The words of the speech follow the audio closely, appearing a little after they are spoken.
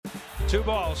2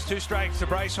 balls, 2 strikes to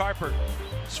Bryce Harper.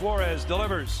 Suarez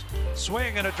delivers.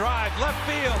 Swing and a drive. Left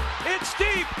field. It's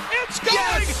deep. It's going.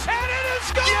 Yes! And it is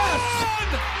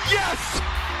gone. Yes!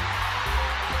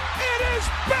 It is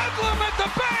bedlam at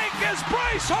the bank as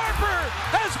Bryce Harper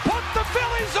has put the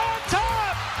Phillies on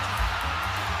top.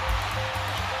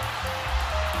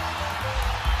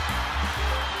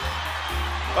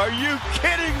 Are you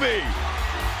kidding me?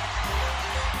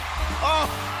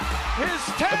 Oh, His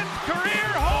 10th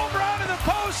career home run in the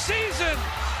postseason.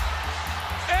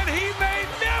 And he may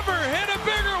never hit a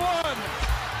bigger one.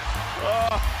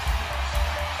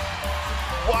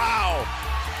 wow.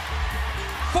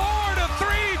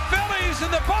 4-3 Phillies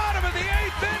in the bottom of the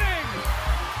 8th inning.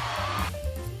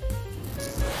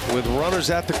 With runners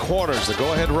at the corners, the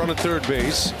go-ahead run at third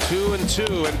base.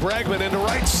 2-2, and Bregman into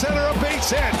right center, a base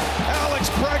hit. Alex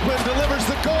Bregman delivers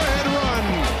the go-ahead run.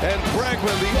 And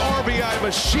Bregman, the RBI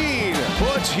machine,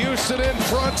 puts Houston in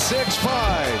front 6-5.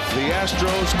 The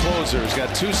Astros closer has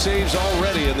got 2 saves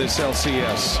already in this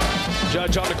LCS.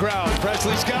 Judge on the ground.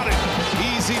 Presley's got it.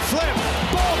 Easy flip.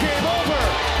 Ball game over.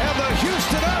 And the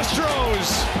Houston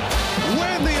Astros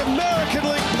win the American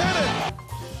League pennant.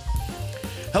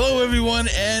 Hello, everyone,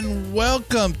 and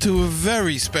welcome to a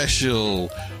very special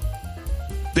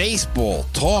baseball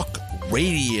talk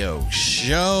radio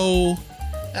show.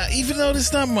 Even though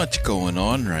there's not much going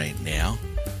on right now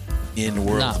in the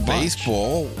world of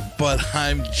baseball, but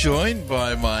I'm joined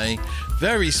by my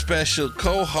very special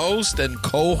co-host and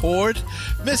cohort,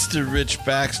 Mr. Rich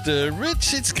Baxter.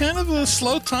 Rich, it's kind of a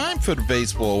slow time for the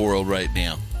baseball world right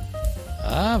now.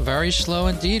 Very slow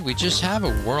indeed. We just have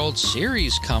a World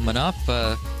Series coming up,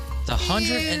 the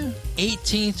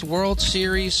 118th World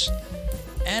Series,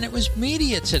 and it was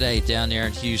media today down there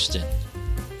in Houston.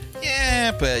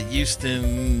 Yeah, but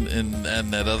Houston and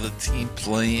that other team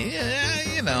playing,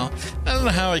 I don't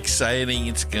know how exciting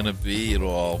it's going to be at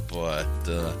all, but,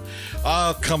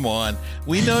 oh, come on.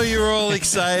 We know you're all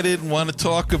excited and want to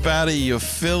talk about it. Your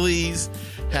Phillies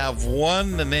have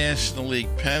won the National League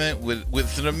pennant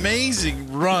with an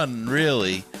amazing run,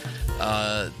 really,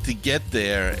 to get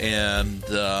there, and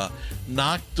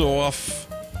knocked off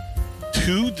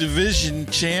 2 division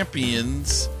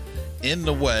champions in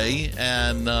the way,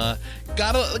 and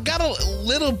got a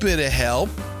little bit of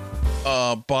help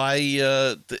by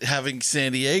having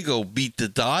San Diego beat the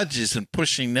Dodgers and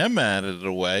pushing them out of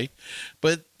the way.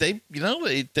 But they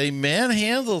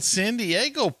manhandled San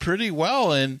Diego pretty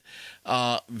well, and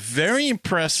very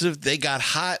impressive. They got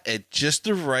hot at just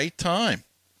the right time.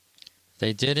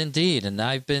 They did indeed, and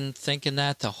I've been thinking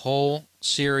that the whole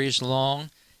series long.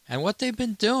 And what they've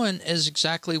been doing is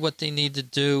exactly what they need to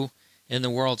do in the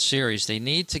World Series. They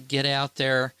need to get out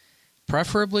there,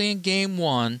 preferably in Game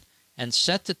 1, and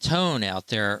set the tone out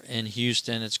there in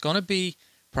Houston. It's going to be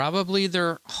probably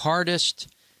their hardest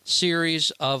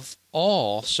series of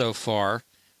all so far.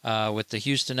 With the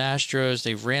Houston Astros,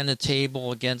 they've ran the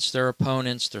table against their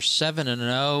opponents. They're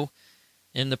 7-0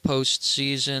 in the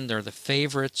postseason. They're the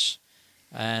favorites.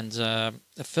 And the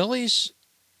Phillies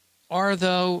are,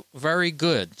 though, very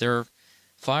good. They're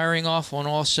firing off on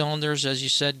all cylinders, as you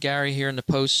said, Gary, here in the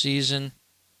postseason.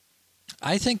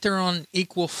 I think they're on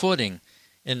equal footing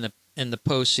in the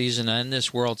postseason and in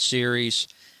this World Series.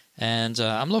 And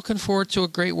I'm looking forward to a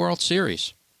great World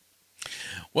Series.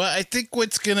 Well, I think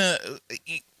what's going to,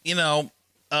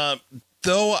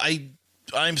 though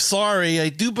I'm sorry, I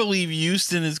do believe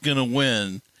Houston is going to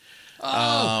win.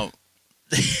 Oh.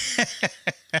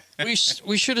 We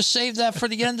should have saved that for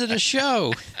the end of the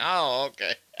show. Oh,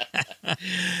 okay.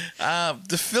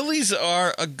 The Phillies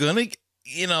are going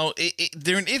to,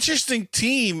 they're an interesting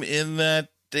team in that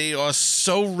they are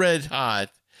so red hot.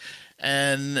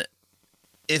 And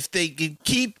if they can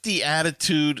keep the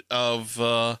attitude of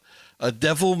a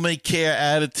devil-may-care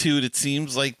attitude, it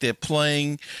seems like they're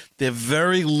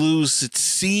very loose. It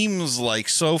seems like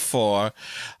so far.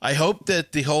 I hope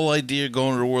that the whole idea of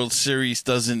going to the World Series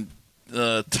doesn't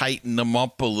tighten them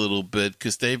up a little bit,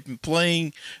 because they've been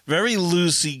playing very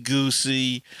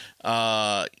loosey-goosey.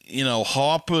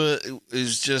 Harper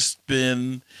has just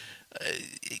been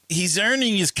he's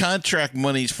earning his contract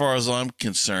money as far as I'm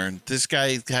concerned. This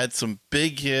guy had some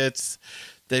big hits.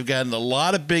 They've gotten a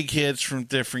lot of big hits from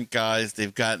different guys.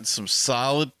 They've gotten some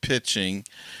solid pitching.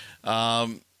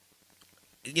 You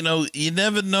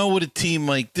never know what a team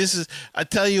like this is. I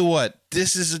tell you what,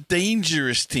 this is a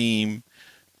dangerous team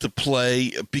to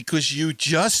play because you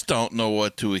just don't know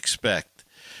what to expect.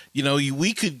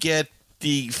 We could get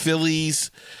the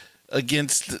Phillies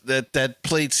against that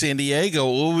played San Diego,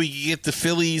 or we could get the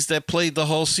Phillies that played the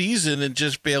whole season and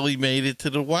just barely made it to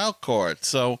the wild card.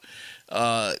 So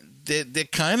they're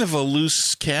kind of a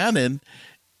loose cannon,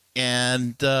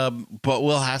 and but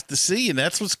we'll have to see, and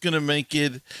that's what's going to make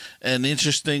it an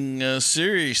interesting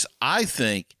series, I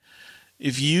think.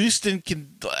 If Houston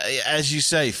can, as you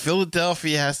say,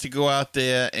 Philadelphia has to go out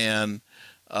there and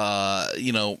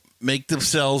make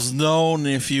themselves known,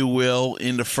 if you will,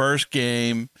 in the first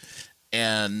game,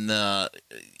 and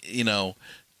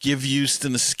give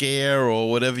Houston a scare or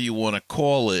whatever you want to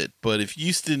call it. But if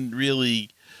Houston really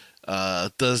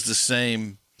does the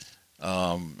same,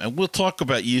 and we'll talk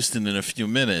about Houston in a few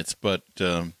minutes, but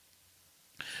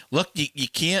look, you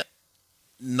can't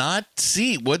not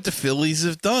see what the Phillies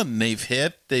have done. They've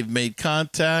hit, they've made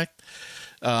contact.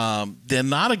 They're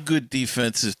not a good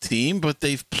defensive team, but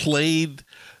they've played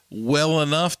well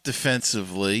enough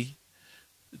defensively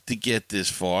to get this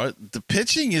far. The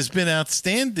pitching has been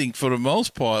outstanding for the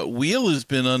most part. Wheel has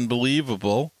been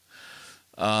unbelievable.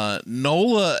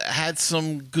 Nola had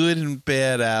some good and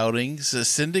bad outings.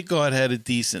 Syndergaard had a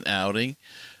decent outing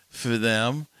for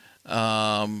them.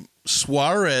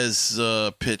 Suarez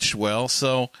pitched well.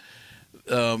 So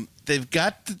they've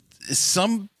got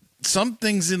some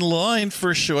things in line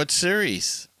for a short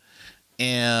series.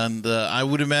 And I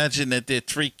would imagine that their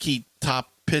three key top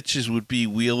pitches would be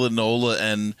Wheeler, Nola,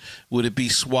 and would it be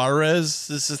Suarez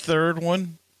is the third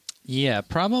one? Yeah,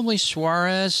 probably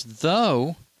Suarez,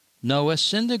 though Noah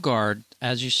Syndergaard,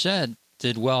 as you said,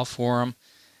 did well for him.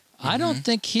 Mm-hmm. I don't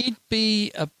think he'd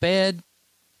be a bad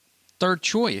third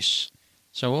choice.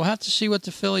 So we'll have to see what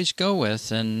the Phillies go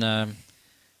with. And,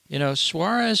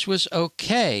 Suarez was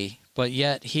okay, but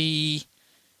yet he,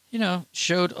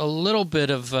 showed a little bit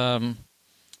of,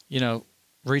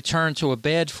 return to a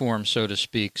bad form, so to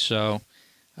speak. So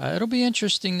it'll be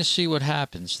interesting to see what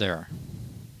happens there.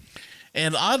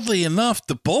 And oddly enough,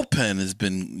 the bullpen has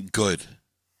been good.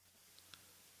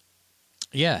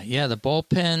 Yeah, the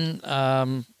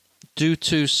bullpen, due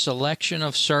to selection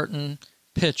of certain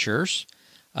pitchers,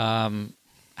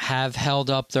 have held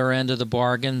up their end of the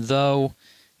bargain, though,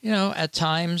 at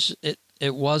times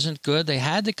it wasn't good. They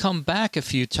had to come back a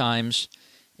few times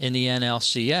in the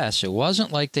NLCS. It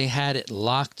wasn't like they had it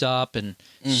locked up and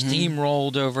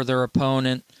steamrolled over their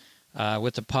opponent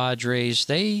with the Padres.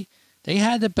 They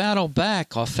had to battle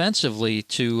back offensively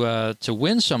to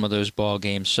win some of those ball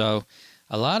games. So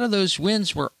a lot of those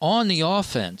wins were on the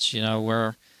offense,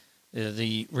 where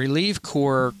the relief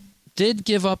corps did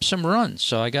give up some runs.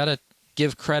 So I got to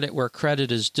give credit where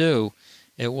credit is due.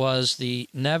 It was the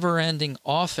never-ending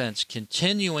offense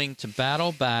continuing to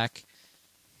battle back,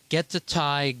 get the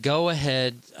tie, go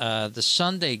ahead. The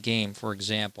Sunday game, for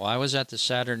example, I was at the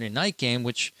Saturday night game,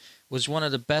 which was one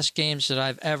of the best games that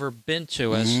I've ever been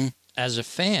to as a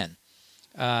fan.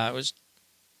 It was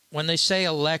when they say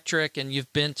electric and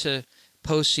you've been to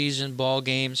postseason ball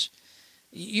games,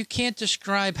 you can't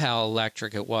describe how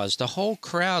electric it was. The whole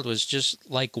crowd was just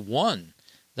like one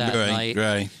that night.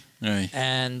 Right.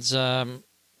 And,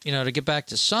 to get back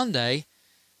to Sunday,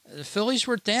 the Phillies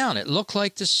were down. It looked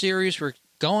like the series were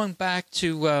going back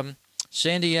to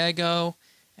San Diego,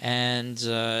 and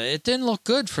it didn't look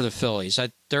good for the Phillies.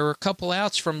 There were a couple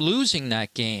outs from losing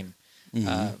that game.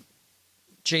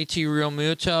 JT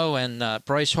Realmuto and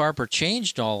Bryce Harper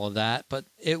changed all of that, but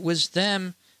it was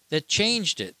them that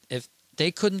changed it. If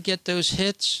they couldn't get those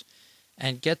hits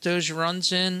and get those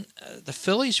runs in, the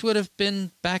Phillies would have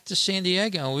been back to San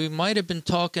Diego. We might have been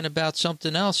talking about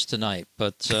something else tonight,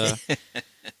 but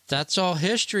that's all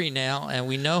history now, and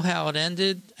we know how it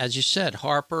ended. As you said,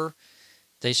 Harper,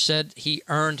 they said he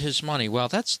earned his money. Well,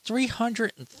 that's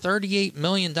 $338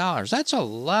 million. That's a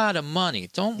lot of money.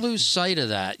 Don't lose sight of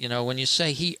that, when you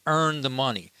say he earned the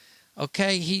money.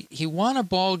 Okay, he won a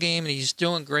ball game, and he's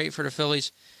doing great for the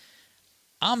Phillies.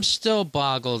 I'm still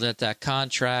boggled at that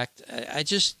contract. I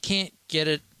just can't get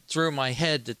it through my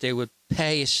head that they would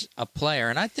pay a player.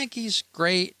 And I think he's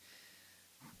great,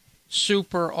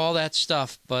 super, all that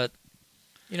stuff. But,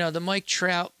 the Mike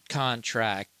Trout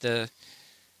contract,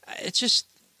 it's just,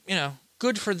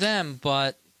 good for them.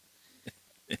 But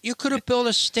you could have built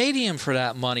a stadium for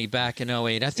that money back in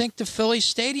 2008. I think the Phillies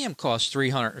stadium cost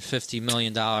 $350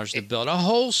 million to build. A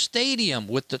whole stadium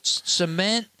with the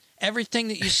cement, everything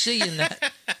that you see in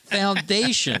that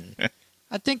foundation.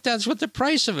 I think that's what the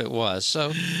price of it was.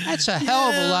 So that's a hell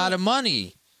of a lot of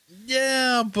money.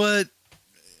 Yeah, but,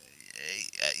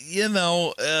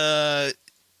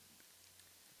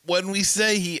 when we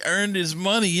say he earned his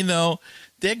money,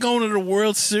 they're going to the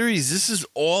World Series. This is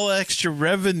all extra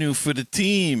revenue for the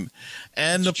team,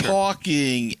 and the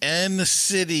parking, and the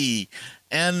city,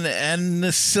 and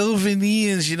the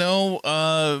souvenirs. We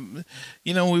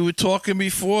were talking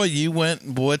before. You went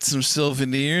and bought some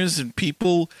souvenirs, and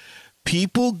people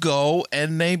people go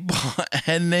and they buy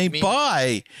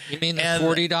buy. You mean the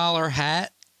 $40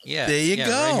 hat? Yeah. There you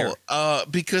go. Right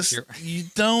because you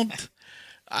don't.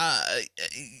 I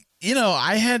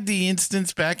had the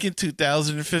instance back in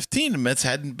 2015. The Mets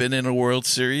hadn't been in a World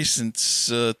Series since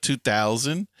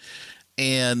 2000.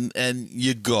 And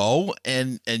you go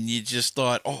and you just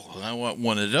thought, oh, I want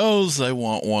one of those. I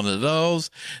want one of those.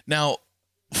 Now,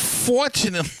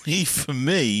 fortunately for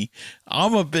me,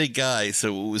 I'm a big guy,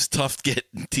 so it was tough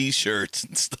getting T-shirts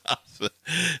and stuff.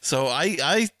 So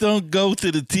I don't go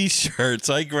to the T-shirts.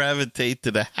 I gravitate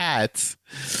to the hats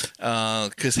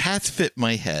because hats fit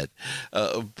my head.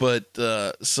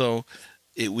 So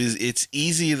it's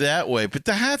easy that way. But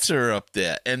the hats are up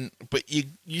there, but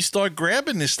you start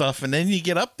grabbing this stuff, and then you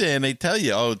get up there, and they tell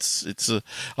you, oh, it's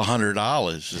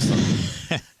 $100 or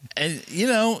something. And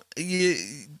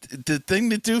the thing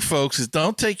to do, folks, is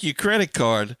don't take your credit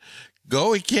card,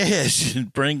 go with cash,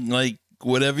 and bring like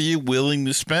whatever you're willing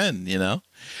to spend.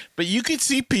 But you could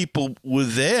see people were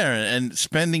there and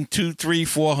spending $200,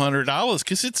 $300, $400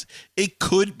 because it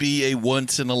could be a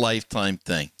once in a lifetime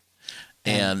thing.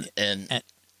 And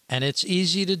it's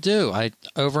easy to do. I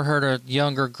overheard a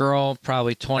younger girl,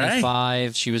 probably 25.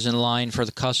 Right. She was in line for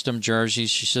the custom jerseys.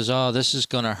 She says, "Oh, this is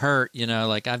going to hurt."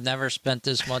 Like I've never spent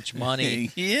this much money.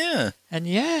 Yeah. And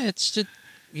it's just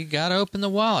you got to open the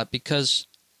wallet because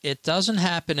it doesn't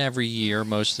happen every year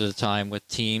most of the time with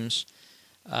teams.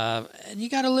 And you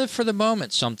got to live for the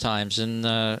moment sometimes, and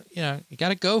you got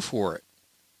to go for it.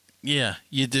 Yeah,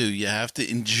 you do. You have to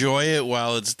enjoy it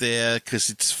while it's there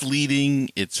because it's fleeting.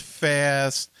 It's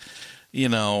fast.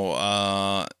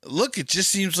 Look, it just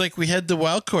seems like we had the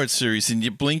wild card series, and you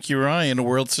blink your eye, and the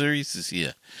World Series is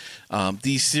here.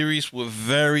 These series were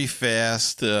very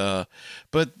fast,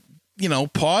 but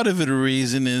part of the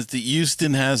reason is that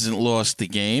Houston hasn't lost the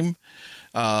game.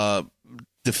 The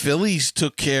Phillies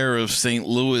took care of St.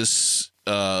 Louis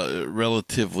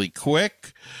relatively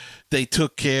quick. They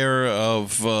took care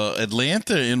of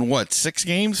Atlanta in 6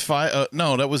 games? 5?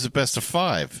 No, that was the best of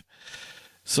 5.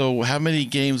 So how many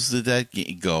games did that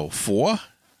go? 4?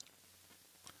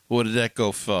 Or did that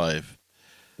go 5?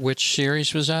 Which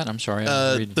series was that? I'm sorry.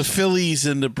 The Phillies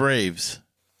and the Braves.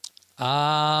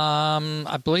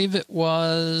 I believe it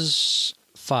was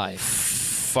 5.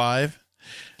 5?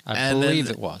 I believe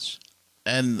it was.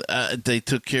 And they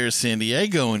took care of San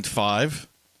Diego in 5.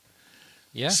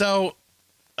 Yeah. So...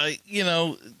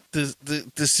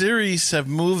 the series have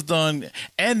moved on,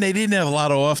 and they didn't have a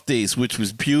lot of off days, which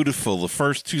was beautiful. The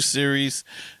first 2 series,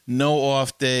 no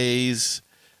off days.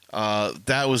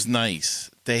 That was nice.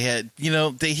 They had,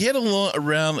 they hit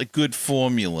around a good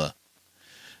formula.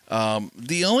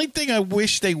 The only thing I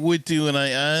wish they would do, and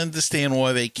I understand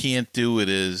why they can't do it,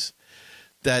 is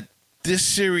that this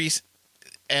series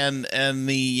and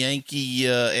the Yankee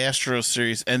Astros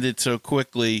series ended so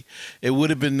quickly. It would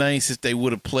have been nice if they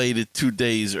would have played it 2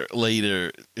 days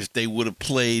later. If they would have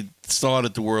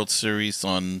started the World Series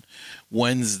on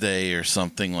Wednesday or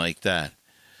something like that,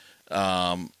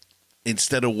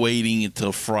 instead of waiting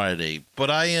until Friday. But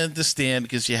I understand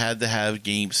because you had to have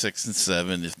Game 6 and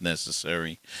 7 if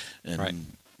necessary,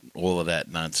 and all of that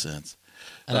nonsense.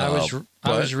 And I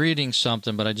was reading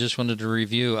something, but I just wanted to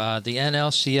review. The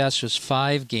NLCS was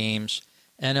 5 games.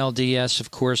 NLDS,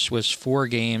 of course, was 4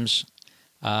 games.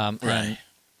 And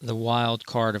the wild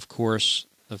card, of course,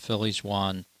 the Phillies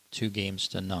won 2 games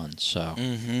to none. So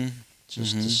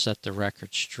just to set the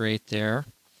record straight there.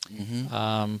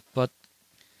 But,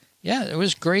 yeah, it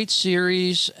was a great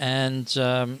series. And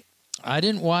I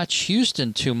didn't watch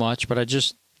Houston too much, but I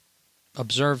just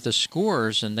observed the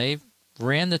scores, and they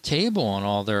ran the table on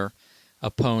all their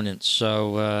opponents.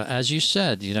 So, as you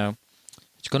said,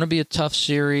 it's going to be a tough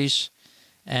series,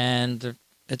 and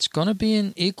it's going to be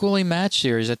an equally matched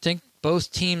series. I think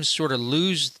both teams sort of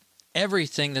lose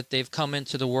everything that they've come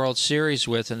into the World Series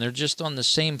with, and they're just on the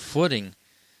same footing,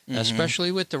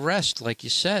 especially with the rest, like you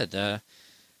said.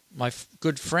 My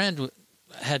good friend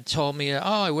had told me,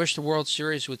 I wish the World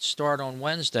Series would start on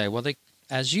Wednesday. Well,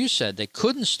 as you said, they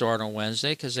couldn't start on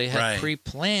Wednesday because they had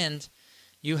pre-planned.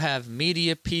 You have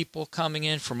media people coming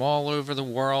in from all over the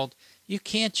world. You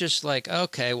can't just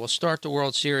okay, we'll start the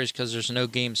World Series because there's no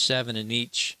Game 7 in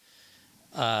each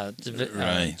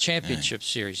championship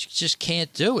series. You just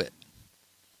can't do it.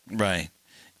 Right.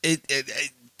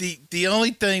 The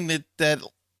only thing that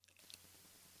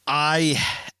I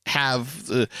have,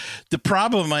 the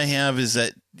problem I have is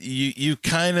that you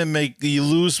kind of you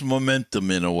lose momentum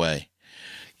in a way.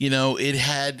 It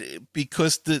had,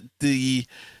 because the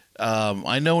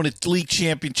I know in the League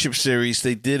Championship Series,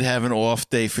 they did have an off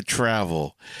day for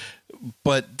travel.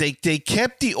 but they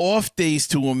kept the off days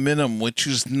to a minimum, which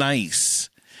was nice,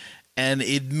 and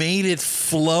it made it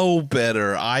flow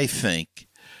better, I think.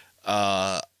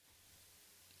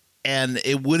 And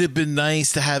it would have been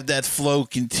nice to have that flow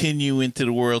continue into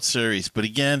the World Series. But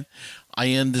again,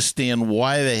 I understand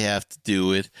why they have to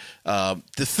do it.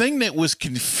 The thing that was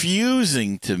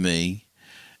confusing to me,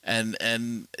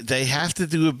 and they have to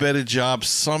do a better job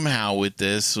somehow with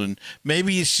this, and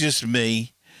maybe it's just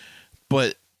me,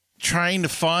 but trying to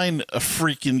find a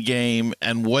freaking game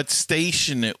and what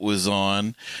station it was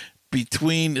on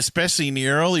between, especially in the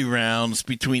early rounds,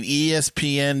 between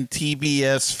ESPN,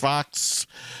 TBS, Fox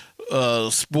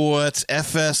Sports,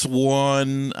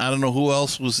 FS1, I don't know who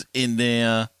else was in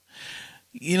there.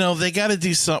 You know, they got to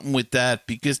do something with that,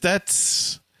 because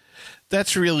that's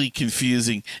really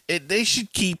confusing. They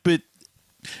should keep it,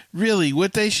 really,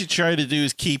 what they should try to do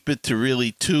is keep it to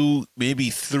really 2, maybe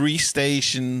 3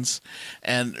 stations,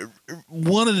 and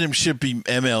one of them should be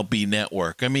MLB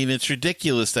Network. I mean, it's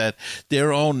ridiculous that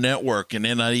their own network and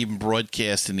they're not even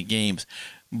broadcasting the games.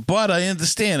 But I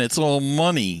understand it's all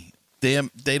money.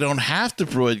 They don't have to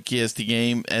broadcast the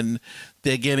game, and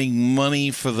they're getting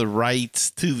money for the rights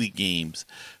to the games.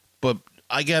 But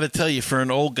I got to tell you, for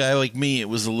an old guy like me, it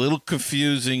was a little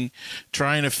confusing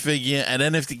trying to figure. And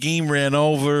then if the game ran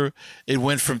over, it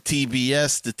went from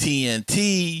TBS to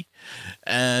TNT.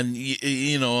 And,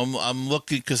 you know, I'm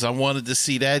looking because I wanted to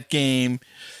see that game.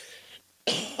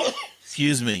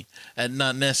 Excuse me. And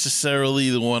not necessarily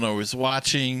the one I was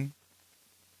watching.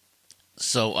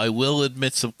 So I will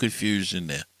admit some confusion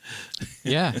there.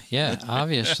 Yeah,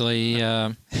 obviously.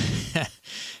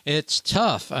 It's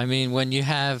tough. I mean, when you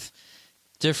have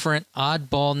different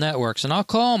oddball networks, and I'll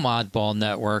call them oddball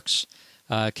networks,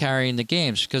 carrying the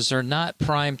games, because they're not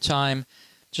prime time.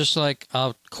 Just like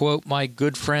I'll quote my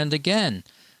good friend again,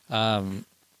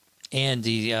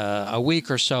 Andy, a week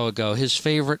or so ago, his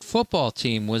favorite football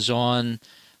team was on,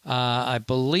 I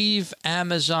believe,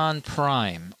 Amazon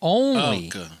Prime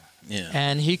only. Oh, yeah.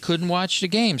 And he couldn't watch the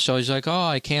game. So he's like,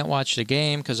 I can't watch the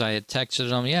game, because I had texted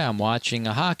him, I'm watching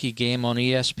a hockey game on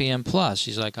ESPN Plus.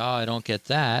 He's like, I don't get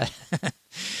that.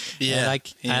 Yeah.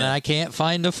 And I can't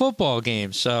find the football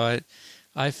game. So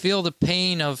I feel the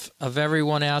pain of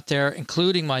everyone out there,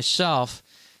 including myself.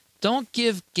 Don't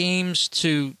give games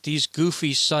to these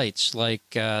goofy sites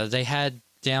like they had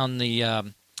down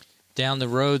the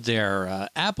road there.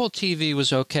 Apple TV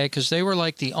was okay, because they were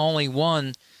like the only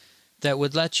one that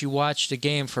would let you watch the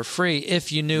game for free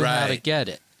if you knew how to get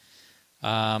it.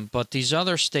 But these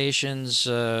other stations,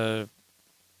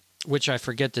 which I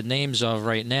forget the names of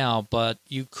right now, but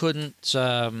you couldn't.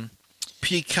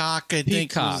 Peacock, I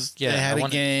think, they had a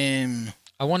game.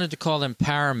 I wanted to call them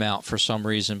Paramount for some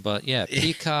reason, but yeah,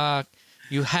 Peacock.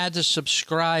 You had to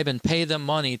subscribe and pay them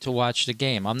money to watch the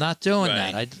game. I'm not doing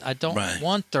that. I don't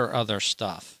want their other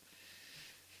stuff.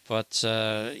 But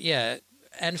yeah.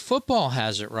 And football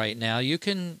has it right now. You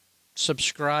can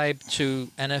subscribe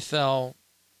to NFL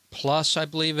Plus, I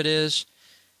believe it is,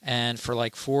 and for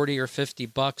like $40 or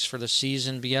 $50 for the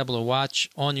season, be able to watch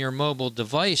on your mobile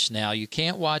device now. You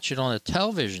can't watch it on a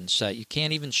television set. You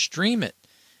can't even stream it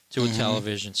to a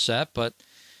television set. But,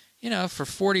 for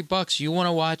 $40, you want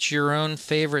to watch your own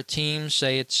favorite team,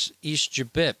 say it's East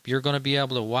Jabip, you're going to be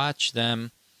able to watch them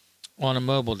on a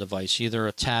mobile device, either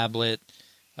a tablet,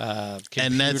 computer.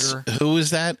 And that's, who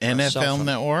is that? NFL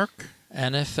Network?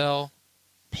 NFL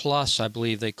Plus, I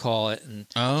believe they call it. And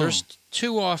there's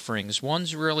 2 offerings.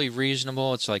 One's really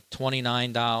reasonable. It's like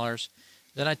 $29.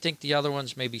 Then I think the other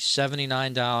one's maybe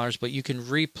 $79. But you can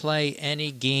replay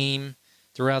any game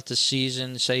throughout the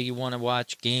season. Say you want to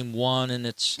watch game 1 and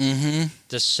it's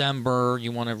December.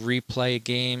 You want to replay a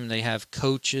game. They have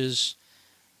coaches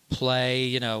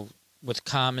play, with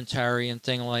commentary and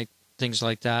things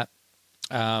like that.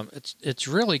 It's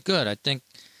really good. I think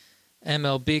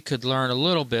MLB could learn a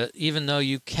little bit, even though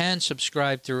you can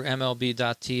subscribe through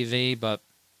MLB.TV, but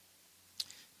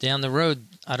down the road,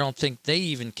 I don't think they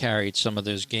even carried some of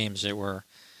those games that were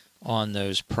on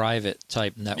those private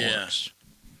type networks. Yeah.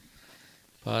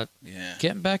 But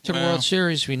getting back to the World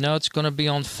Series, we know it's going to be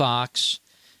on Fox,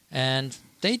 and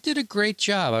they did a great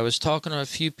job. I was talking to a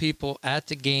few people at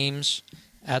the games,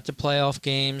 at the playoff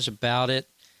games, about it.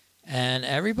 And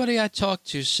everybody I talked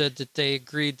to said that they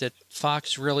agreed that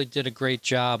Fox really did a great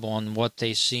job on what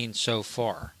they've seen so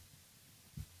far.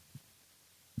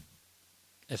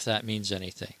 If that means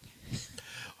anything.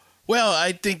 Well,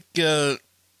 I think, I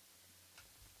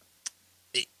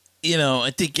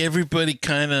think everybody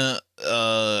kind of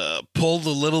pulled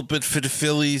a little bit for the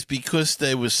Phillies because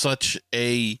there was such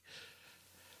a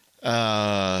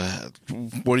what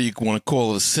do you want to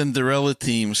call it? A Cinderella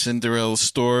team, Cinderella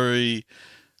story.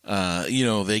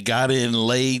 They got in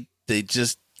late. They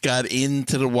just got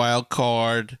into the wild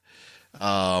card.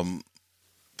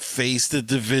 Faced the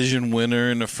division winner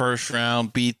in the first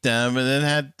round, beat them, and then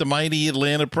had the mighty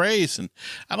Atlanta Braves. And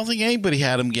I don't think anybody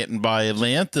had them getting by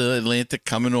Atlanta. Atlanta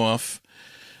coming off,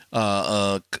 they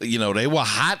were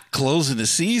hot closing the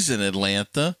season,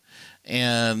 Atlanta.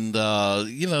 And,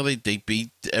 they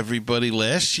beat everybody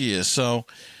last year. So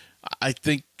I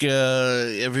think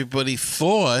everybody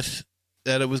thought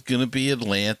that it was going to be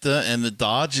Atlanta and the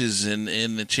Dodgers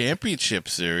in the championship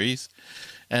series.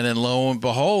 And then lo and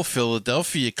behold,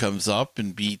 Philadelphia comes up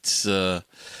and beats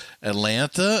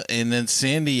Atlanta. And then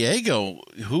San Diego,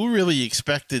 who really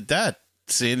expected that?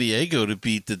 San Diego to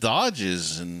beat the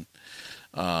Dodgers. And,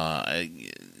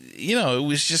 it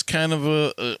was just kind of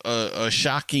a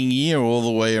shocking year all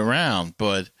the way around.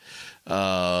 But,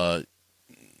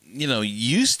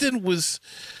 Houston was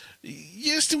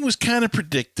kind of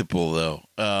predictable, though.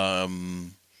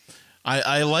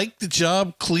 I like the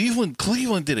job. Cleveland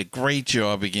did a great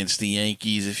job against the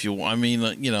Yankees.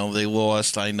 They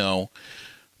lost, I know.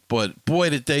 But,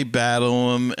 boy, did they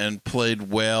battle them and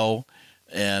played well.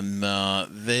 And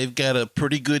they've got a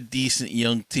pretty good, decent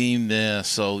young team there.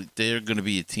 So they're going to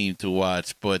be a team to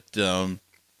watch. But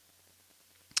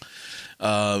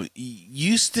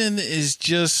Houston is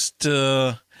just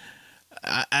looking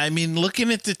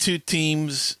at the two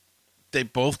teams, they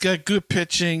both got good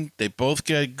pitching. They both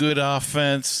got good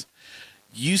offense.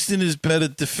 Houston is better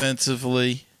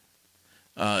defensively,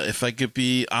 if I could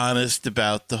be honest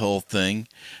about the whole thing.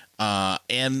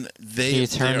 And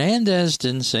Keith Hernandez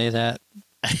didn't say that.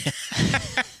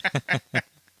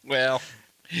 Well,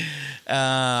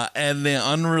 and they're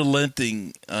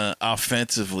unrelenting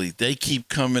offensively. They keep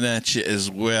coming at you as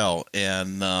well,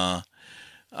 and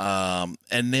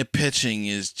their pitching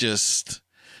is just.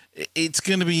 It's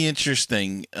going to be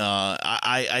interesting.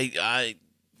 I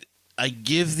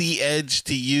give the edge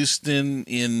to Houston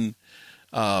in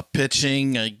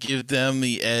pitching. I give them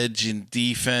the edge in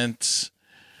defense.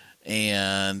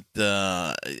 And,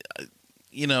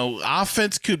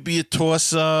 offense could be a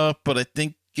toss-up, but I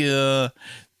think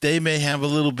they may have a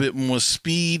little bit more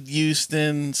speed,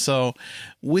 Houston. So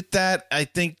with that, I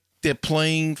think they're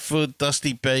playing for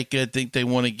Dusty Baker. I think they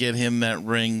want to get him that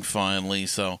ring finally.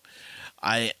 So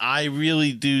I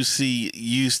really do see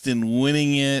Houston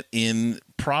winning it in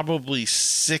probably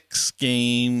 6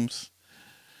 games.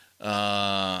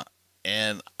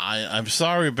 And I'm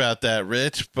sorry about that,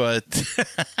 Rich, but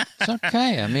it's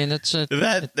okay. I mean, that's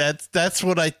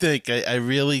what I think. I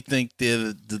really think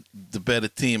they're the better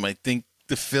team. I think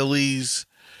the Phillies,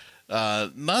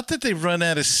 not that they've run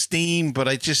out of steam, but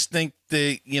I just think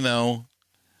this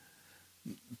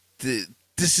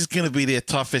is going to be their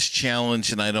toughest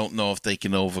challenge, and I don't know if they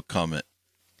can overcome it.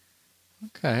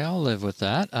 Okay, I'll live with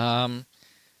that.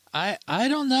 I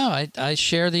don't know. I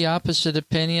share the opposite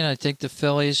opinion. I think the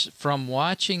Phillies, from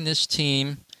watching this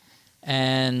team,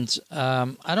 and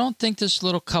I don't think this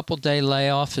little couple-day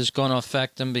layoff is going to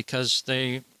affect them because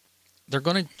they're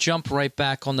going to jump right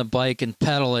back on the bike and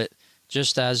pedal it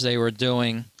just as they were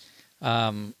doing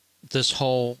this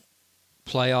whole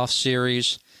playoff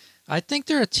series. I think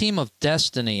they're a team of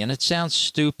destiny, and it sounds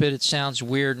stupid, it sounds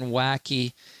weird and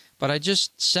wacky, but I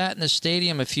just sat in the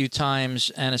stadium a few times,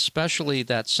 and especially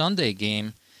that Sunday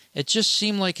game, it just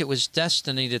seemed like it was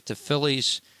destiny that the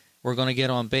Phillies were going to get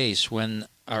on base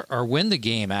or win the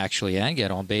game, actually, and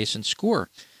get on base and score.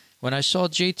 When I saw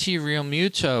JT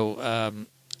Realmuto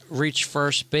reach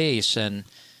first base, and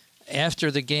after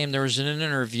the game there was an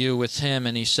interview with him,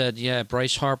 and he said, yeah,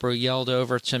 Bryce Harper yelled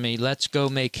over to me, let's go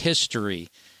make history.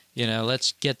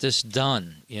 Let's get this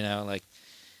done. Like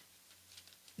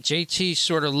JT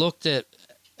sort of looked at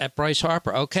Bryce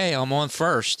Harper. Okay, I'm on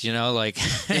first. You want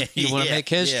to make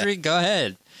history? Yeah. Go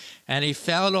ahead. And he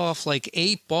fouled off like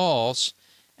 8 balls,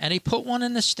 and he put one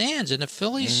in the stands, and the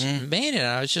Phillies made it.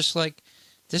 I was just like,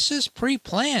 this is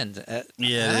pre-planned.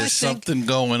 There's something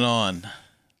going on.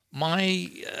 My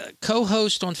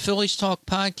co-host on Phillies Talk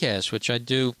podcast, which I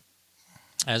do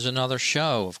as another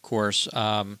show, of course,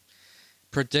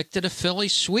 predicted a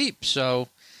Phillies sweep. So,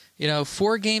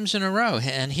 4 games in a row.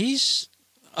 And he's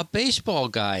a baseball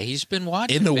guy. He's been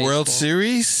watching in the baseball. World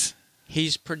Series?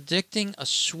 He's predicting a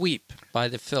sweep by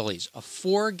the Phillies, a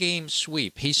 4-game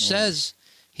sweep. He says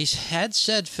he had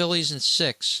said Phillies in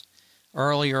 6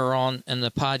 earlier on in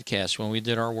the podcast when we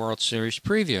did our World Series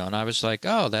preview. And I was like,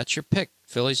 oh, that's your pick,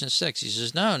 Phillies in 6. He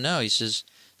says, no. He says,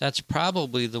 that's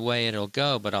probably the way it'll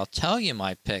go, but I'll tell you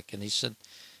my pick. And he said,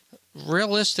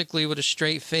 realistically, with a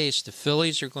straight face, the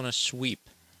Phillies are going to sweep.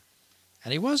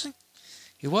 and he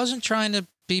wasn't trying to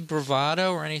be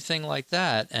bravado or anything like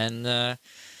that. And the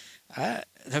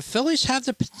Phillies have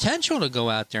the potential to go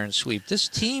out there and sweep. This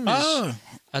team is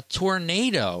a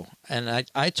tornado, and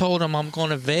I told him I'm going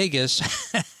to Vegas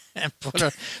and put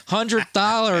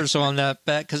 $100 on that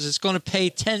bet because it's going to pay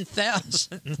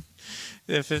 $10,000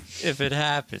 if it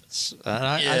happens. And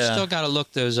I still got to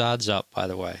look those odds up, by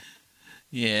the way.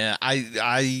 Yeah,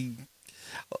 I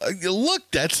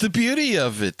look. That's the beauty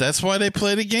of it. That's why they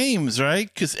play the games, right?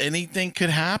 Because anything could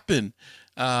happen.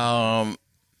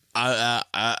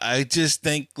 I just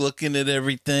think looking at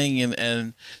everything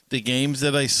and the games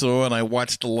that I saw, and I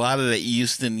watched a lot of the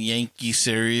Houston Yankee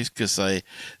series because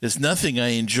there's nothing I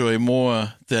enjoy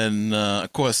more than,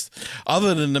 of course,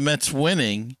 other than the Mets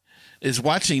winning, is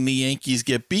watching the Yankees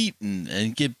get beaten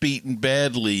and get beaten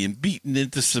badly and beaten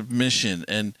into submission.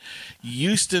 And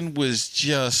Houston was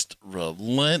just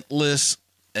relentless.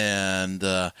 And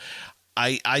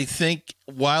I think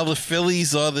while the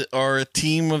Phillies are a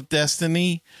team of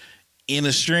destiny, in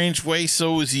a strange way,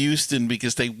 so is Houston,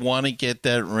 because they want to get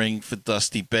that ring for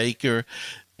Dusty Baker,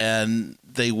 and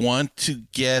they want to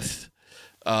get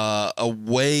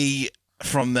away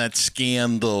from that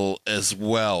scandal as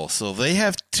well. So they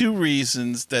have two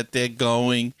reasons that they're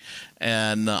going,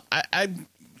 and I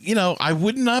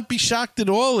would not be shocked at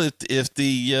all if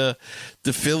the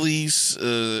Phillies.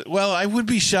 Well, I would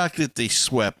be shocked if they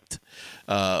swept,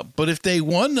 but if they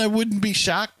won, I wouldn't be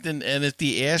shocked. And if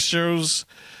the Astros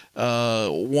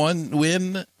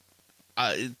win,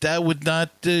 that would not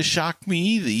shock me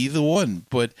either one.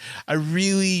 But I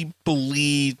really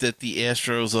believe that the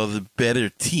Astros are the better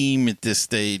team at this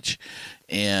stage,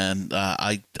 and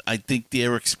I think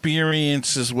their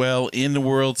experience as well in the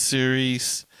World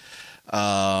Series,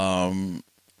 and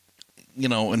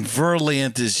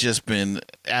Verlander has just been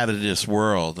out of this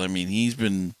world. I mean, he's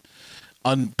been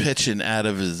unpitching out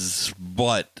of his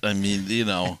butt. I mean,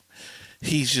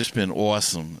 he's just been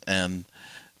awesome, and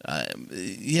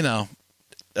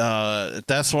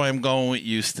that's why I'm going with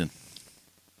Houston.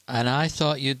 And I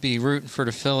thought you'd be rooting for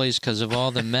the Phillies because of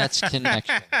all the Mets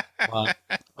connection.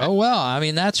 Oh well, I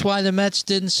mean that's why the Mets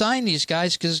didn't sign these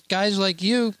guys, because guys like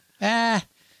you, Noah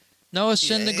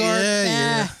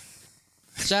Syndergaard,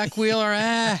 Zach Wheeler,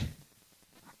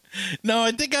 No,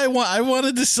 I think I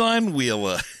wanted to sign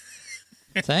Wheeler.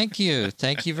 Thank you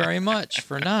very much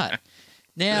for not.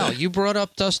 Now, you brought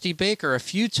up Dusty Baker a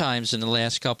few times in the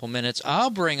last couple minutes. I'll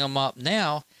bring him up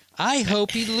now. I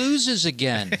hope he loses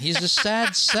again. He's a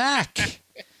sad sack.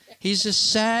 He's a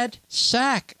sad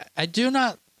sack. I do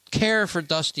not care for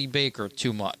Dusty Baker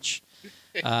too much.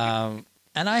 And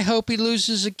I hope he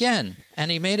loses again.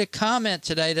 And he made a comment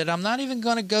today that I'm not even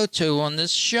going to go to on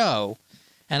this show,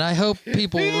 and I hope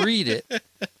people read it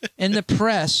in the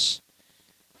press,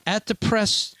 at the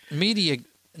press media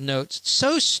notes.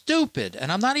 So stupid,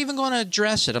 and I'm not even going to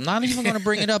address it. I'm not even going to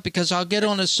bring it up because I'll get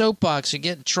on a soapbox and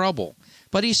get in trouble.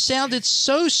 But he sounded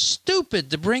so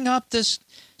stupid to bring up this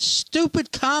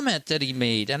stupid comment that he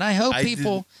made, and I hope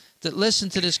people that listen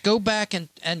to this go back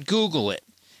and Google it.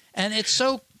 And it's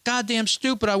so goddamn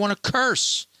stupid, I want to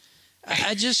curse.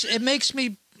 It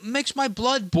makes my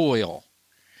blood boil.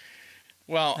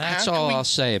 Well, that's all I'll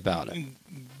say about it.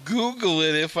 Google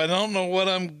it if I don't know what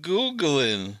I'm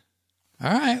Googling.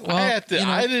 All right. Well,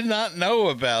 I did not know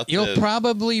about this. You'll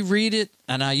probably read it,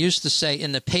 and I used to say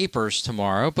in the papers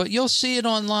tomorrow, but you'll see it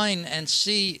online and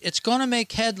see it's going to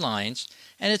make headlines,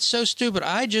 and it's so stupid.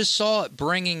 I just saw it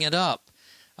bringing it up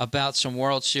about some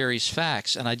World Series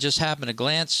facts, and I just happened to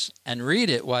glance and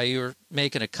read it while you were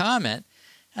making a comment,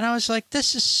 and I was like,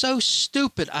 this is so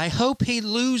stupid. I hope he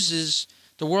loses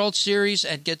the World Series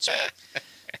and gets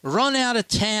run out of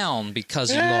town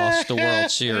because he lost the World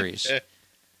Series.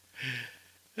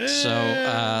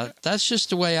 So that's just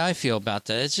the way I feel about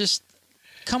that. It's just,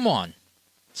 come on,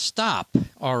 stop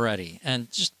already.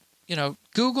 And just,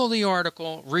 Google the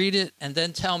article, read it, and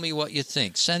then tell me what you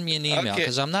think. Send me an email,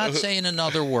 because I'm not saying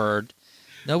another word.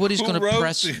 Nobody's going to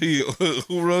press.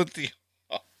 Who wrote the?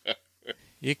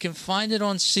 You can find it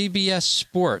on CBS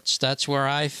Sports. That's where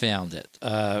I found it.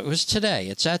 It was today.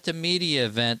 It's at the media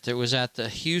event that was at the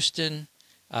Houston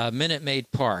Minute Maid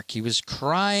Park. He was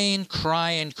crying.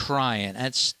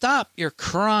 And stop your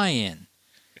crying.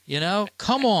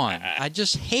 Come on. I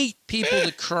just hate people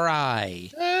that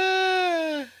cry.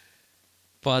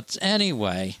 But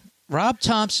anyway, Rob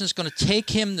Thompson's going to take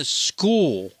him to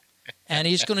school, and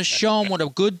he's going to show him what a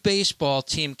good baseball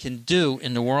team can do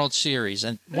in the World Series.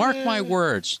 And mark my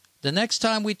words, the next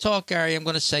time we talk, Gary, I'm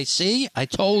going to say, see, I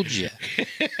told you.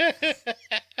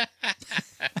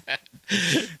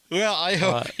 Well, I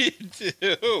hope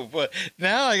too, but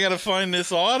now I got to find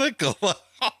this article.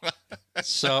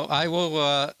 So I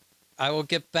will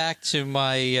get back to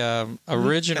my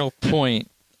original point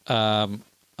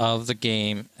of the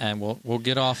game, and we'll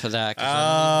get off of that.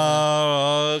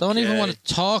 Don't even want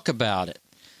to talk about it.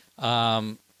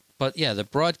 But yeah, the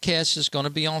broadcast is going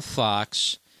to be on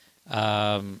Fox,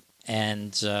 and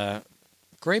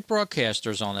great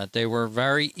broadcasters on it. They were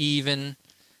very even.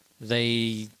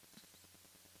 They,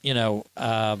 were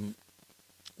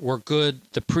good.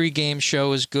 The pregame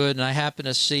show is good, and I happened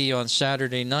to see on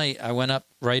Saturday night. I went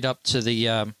right up to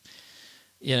the,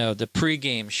 the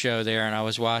pregame show there, and I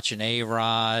was watching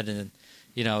A-Rod and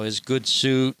his good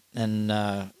suit and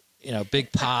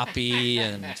Big Papi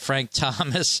and Frank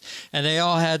Thomas, and they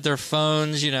all had their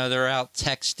phones. They're out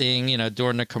texting,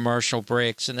 during the commercial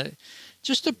breaks, and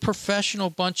just a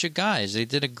professional bunch of guys. They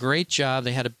did a great job.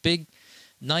 They had a big,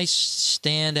 nice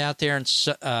stand out there in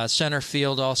center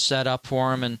field all set up for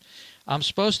them. And I'm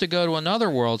supposed to go to another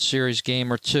World Series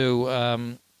game or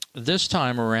two this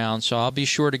time around, so I'll be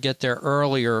sure to get there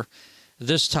earlier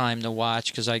this time to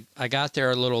watch because I got there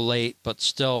a little late, but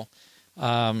still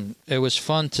it was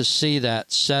fun to see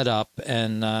that setup.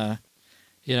 And,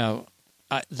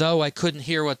 though I couldn't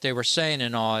hear what they were saying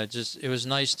and all, it was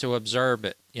nice to observe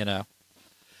it,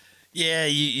 Yeah,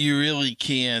 you really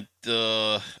can't.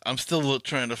 I'm still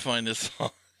trying to find this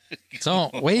song.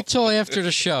 Don't wait till after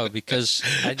the show because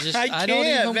I don't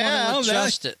even want to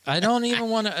adjust it. I don't even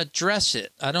want to address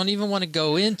it. I don't even want to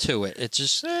go into it.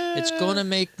 It's going to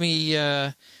make me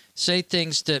say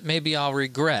things that maybe I'll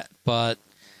regret, but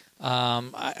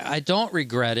I don't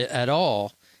regret it at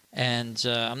all. And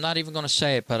I'm not even going to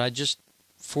say it, but I just,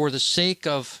 for the sake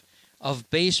of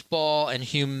baseball and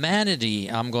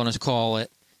humanity, I'm going to call it,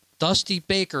 Dusty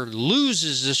Baker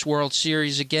loses this World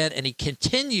Series again, and he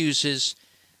continues his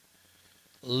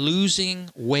losing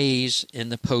ways in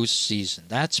the postseason.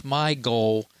 That's my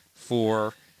goal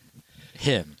for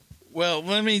him. Well,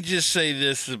 let me just say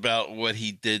this about what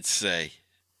he did say.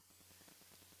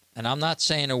 And I'm not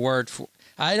saying a word for...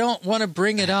 I don't want to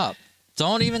bring it up.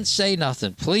 Don't even say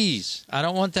nothing, please. I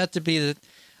don't want that to be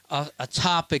a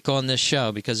topic on this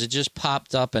show because it just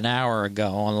popped up an hour ago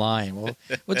online. We'll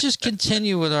just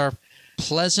continue with our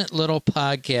pleasant little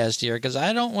podcast here because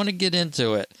I don't want to get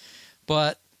into it.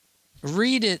 But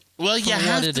read it for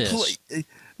what it is.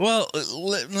 Well,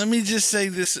 let me just say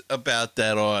this about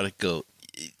that article.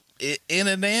 In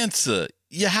an answer,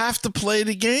 you have to play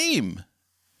the game.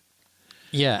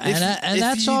 Yeah, and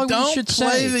that's all we should say.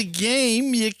 If you don't play the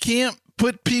game, you can't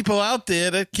put people out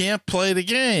there that can't play the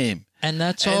game. And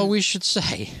that's all we should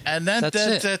say. And that's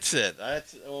it.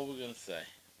 That's all we're going to say.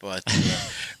 But,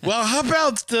 well, how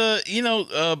about,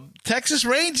 Texas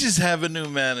Rangers have a new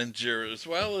manager as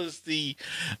well as the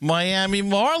Miami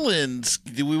Marlins.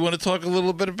 Do we want to talk a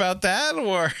little bit about that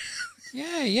or?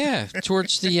 Yeah.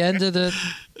 Towards the end of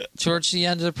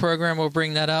the program, we'll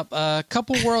bring that up. A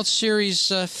couple World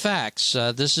Series facts.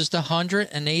 This is the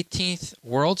 118th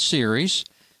World Series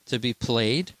to be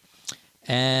played.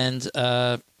 And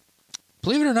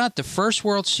believe it or not, the first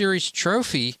World Series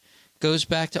trophy goes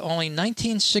back to only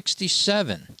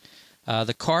 1967.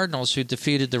 The Cardinals, who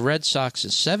defeated the Red Sox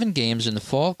in 7 games in the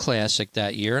Fall Classic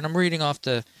that year. And I'm reading off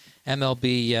the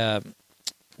MLB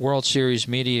World Series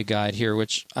media guide here,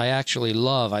 which I actually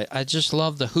love. I just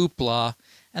love the hoopla,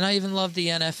 and I even love the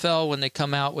NFL when they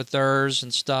come out with theirs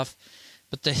and stuff.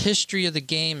 But the history of the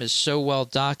game is so well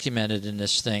documented in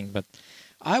this thing. But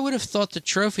I would have thought the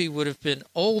trophy would have been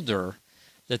older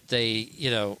that they,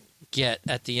 get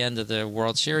at the end of the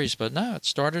World Series. But no, it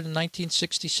started in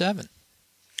 1967.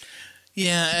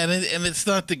 Yeah, and it's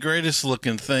not the greatest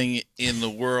looking thing in the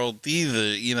world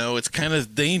either. It's kind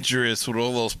of dangerous with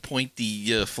all those pointy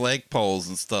flagpoles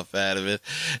and stuff out of it.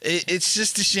 It's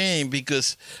just a shame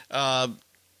because, to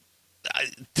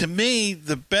me,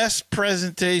 the best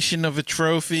presentation of a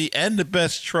trophy and the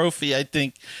best trophy, I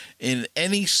think, in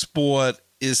any sport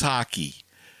is hockey.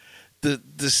 The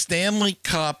Stanley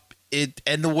Cup,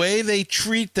 and the way they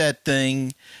treat that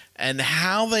thing and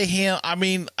how they handle. I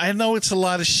mean, I know it's a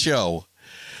lot of show.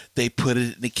 They put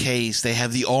it in the case. They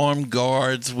have the armed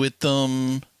guards with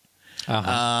them.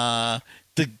 Uh-huh.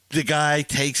 The guy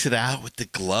takes it out with the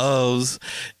gloves.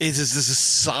 It's just a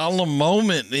solemn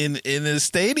moment in the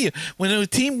stadium when a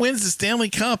team wins the Stanley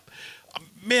Cup.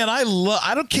 Man, I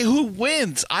don't care who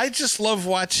wins. I just love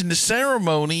watching the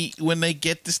ceremony when they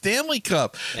get the Stanley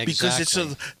Cup. Exactly.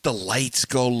 Because the lights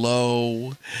go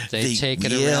low. They take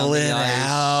it yell around the it ice.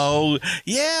 out.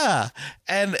 Yeah,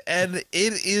 and it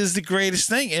is the greatest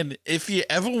thing. And if you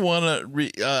ever want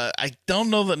to, I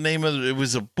don't know the name of it. It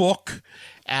was a book,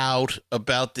 out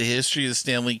about the history of the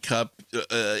Stanley Cup.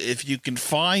 If you can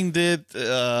find it,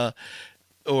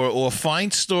 or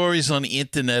find stories on the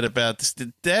internet about this,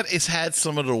 that has had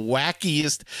some of the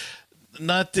wackiest.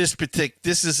 Not this particular.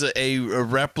 This is a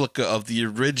replica of the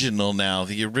original. Now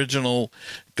the original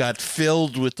got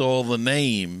filled with all the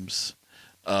names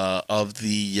of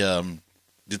the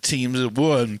teams that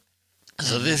won.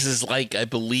 So this is like, I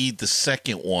believe, the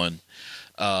second one.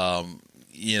 They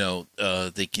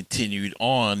continued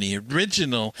on the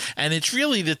original, and it's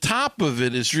really the top of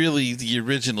it is really the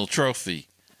original trophy.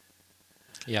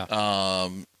 Yeah.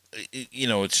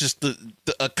 It's just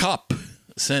a cup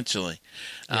essentially.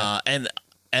 Yeah. And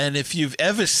if you've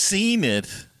ever seen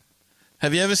it,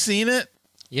 have you ever seen it?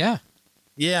 Yeah.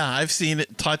 Yeah, I've seen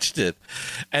it, touched it,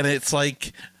 and it's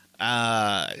like,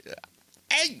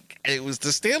 it was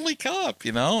the Stanley Cup,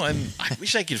 and I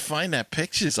wish I could find that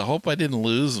pictures. I hope I didn't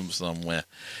lose them somewhere.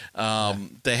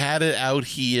 They had it out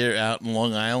in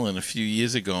Long Island a few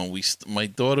years ago, and my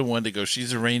daughter wanted to go.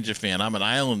 She's a Ranger fan. I'm an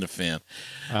Islander fan,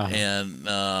 and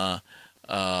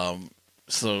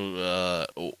so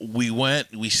we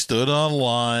went. We stood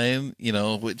online.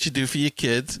 What you do for your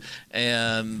kids,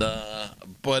 and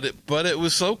but it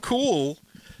was so cool.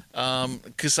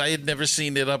 Because I had never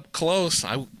seen it up close.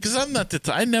 Because I'm not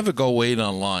I never go wait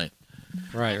online.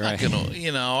 Right. I don't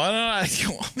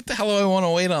what the hell do I want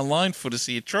to wait online for to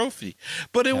see a trophy?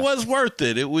 But it was worth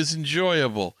it. It was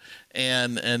enjoyable,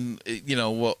 and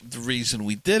the reason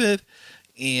we did it,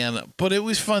 but it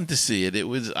was fun to see it. It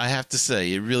was, I have to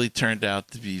say, it really turned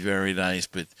out to be very nice.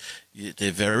 But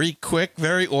they're very quick,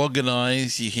 very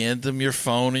organized. You hand them your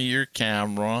phone or your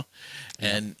camera.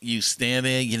 And you stand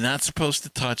there. You're not supposed to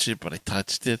touch it, but I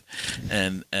touched it.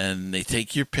 And they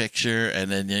take your picture, and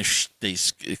then they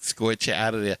escort you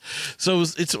out of there. So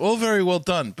it's all very well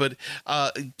done. But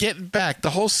getting back, the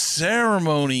whole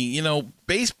ceremony,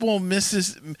 baseball's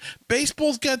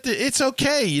got it's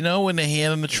okay, when they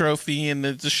hand them the trophy and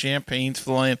the champagne's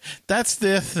flying. That's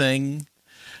their thing.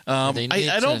 They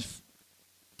got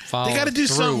to do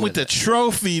something with the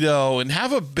trophy, though, and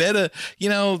have a better,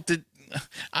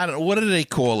 I don't know. What do they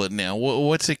call it now?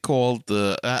 What's it called?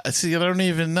 See, I don't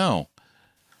even know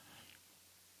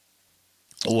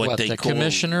what they the call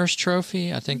Commissioner's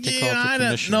Trophy. I think they call it the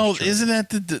Commissioner's Trophy. Isn't that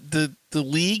the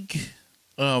league?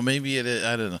 Oh, maybe it is.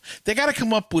 I don't know. They got to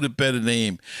come up with a better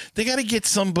name. They got to get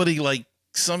somebody like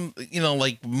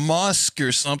like Musk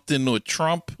or something, or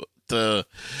Trump.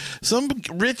 Some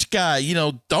rich guy,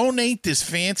 donate this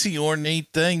fancy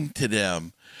ornate thing to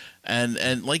them,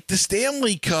 and like the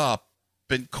Stanley Cup.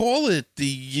 And call it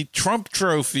the Trump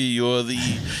Trophy or the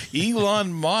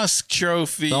Elon Musk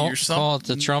Trophy or something. Don't call it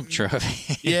the Trump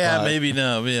Trophy. Yeah, maybe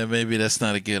no. Yeah, maybe that's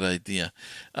not a good idea.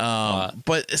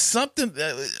 But something,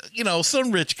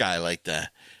 some rich guy like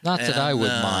that. Not that I would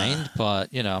mind,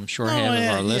 but, I'm sure half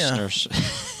of our listeners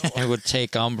would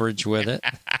take umbrage with it.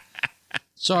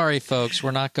 Sorry, folks,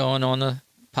 we're not going on the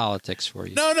politics for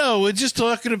you. No, we're just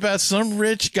talking about some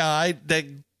rich guy that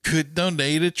could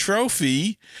donate a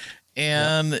trophy.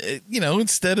 And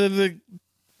instead of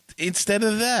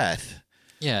that,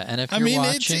 yeah. And if you're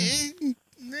watching,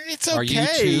 it's okay. Our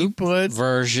YouTube but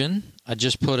version, I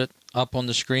just put it up on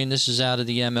the screen. This is out of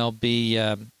the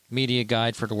MLB media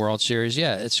guide for the World Series.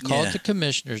 Yeah, it's called the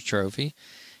Commissioner's Trophy,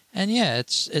 and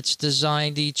it's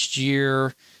designed each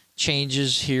year,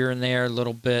 changes here and there a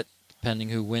little bit depending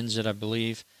who wins it, I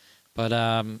believe. But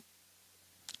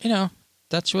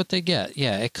that's what they get.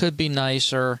 Yeah, it could be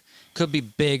nicer. Could be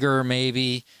bigger,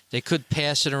 maybe. They could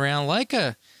pass it around like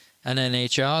an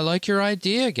NHL. I like your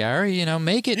idea, Gary.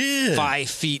 Make it 5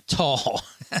 feet tall,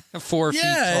 4 feet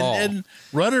tall. And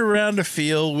run around the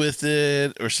field with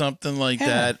it or something like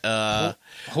that.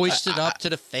 Hoist it up to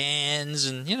the fans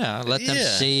and, let them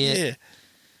see it. Yeah.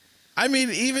 I mean,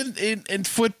 even in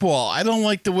football, I don't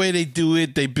like the way they do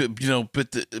it. They,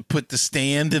 put the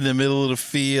stand in the middle of the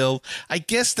field. I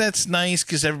guess that's nice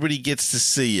because everybody gets to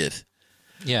see it.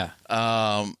 Yeah.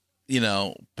 But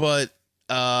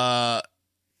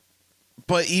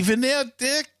even their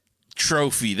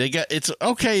trophy, it's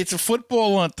okay. It's a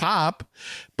football on top,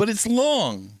 but it's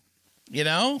long,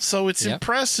 so it's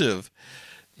impressive.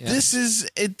 Yeah. This is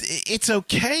it's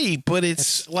okay, but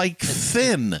it's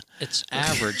thin. It's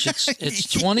average.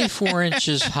 It's 24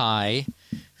 inches high.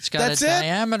 It's got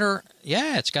diameter.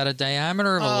 Yeah, it's got a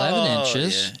diameter of 11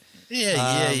 inches.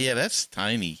 Yeah. That's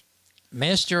tiny.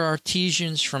 Master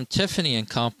artisans from Tiffany &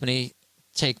 Company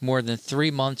take more than 3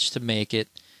 months to make it,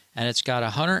 and it's got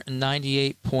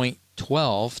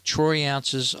 198.12 troy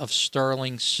ounces of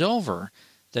sterling silver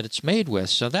that it's made with.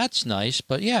 So that's nice.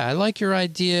 But, yeah, I like your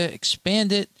idea.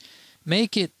 Expand it.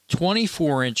 Make it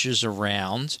 24 inches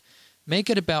around, make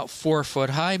it about 4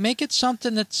 foot high, make it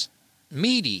something that's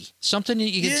meaty, something that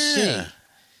you can see.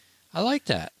 I like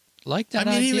that. Like that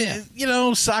idea.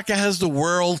 Even, soccer has the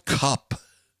World Cup.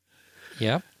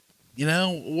 Yep.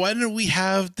 Why don't we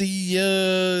have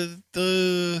the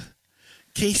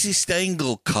Casey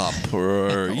Stengel Cup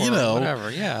or whatever?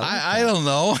 Yeah, I don't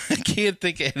know. I can't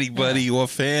think of anybody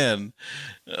offhand,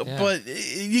 but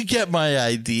you get my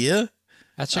idea.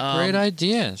 That's a great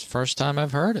idea. It's the first time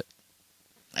I've heard it.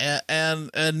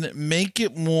 And make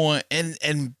it more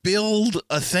and build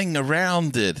a thing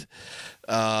around it.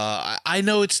 I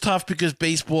know it's tough because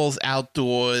baseball's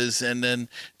outdoors, and then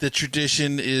the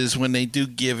tradition is when they do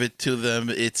give it to them,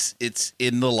 it's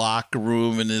in the locker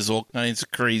room, and there's all kinds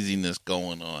of craziness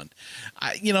going on.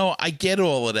 I get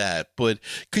all of that, but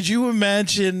could you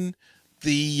imagine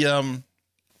the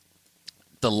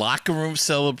locker room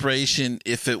celebration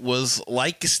if it was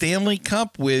like a Stanley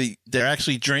Cup where they're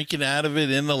actually drinking out of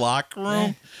it in the locker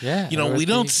room? Yeah. We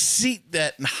don't see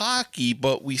that in hockey,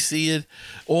 but we see it,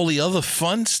 all the other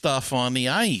fun stuff on the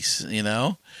ice, It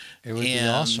would be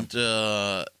awesome.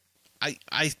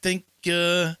 I think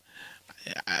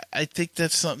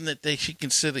that's something that they should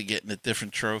consider getting a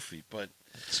different trophy, but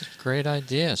it's a great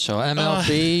idea. So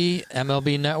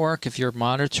MLB Network, if you're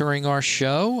monitoring our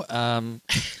show,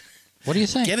 what do you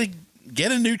think?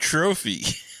 Get a new trophy.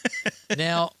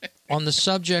 Now, on the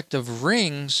subject of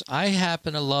rings, I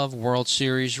happen to love World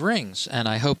Series rings, and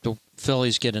I hope the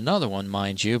Phillies get another one,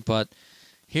 mind you. But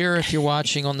here, if you're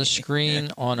watching on the screen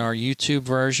on our YouTube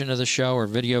version of the show or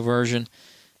video version,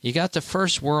 you got the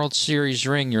first World Series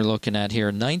ring you're looking at here,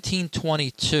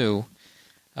 1922.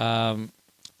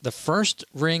 The first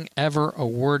ring ever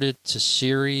awarded to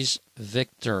series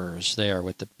victors there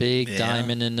with the big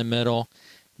diamond in the middle.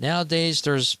 Nowadays,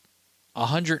 there's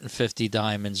 150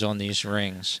 diamonds on these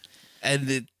rings.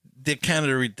 And they're kind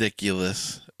of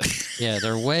ridiculous. Yeah,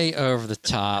 they're way over the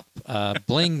top.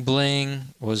 Bling Bling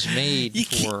was made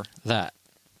for that.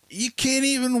 You can't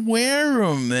even wear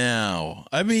them now.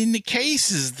 I mean, the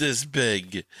case is this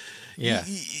big. Yeah.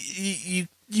 You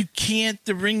can't.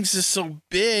 The rings are so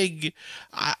big.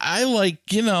 I like,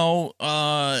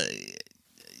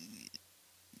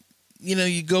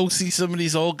 you go see some of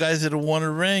these old guys that have won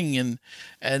a ring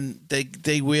and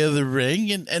they wear the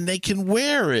ring and they can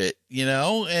wear it,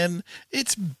 and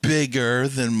it's bigger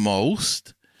than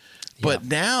most. But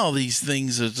now these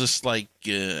things are just like,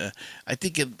 I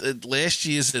think at last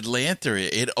year's Atlanta,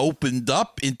 it opened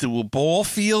up into a ball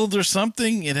field or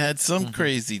something. It had some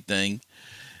crazy thing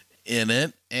in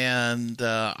it. And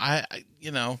But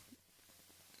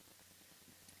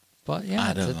yeah,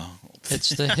 I don't know. It's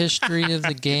the history of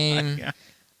the game.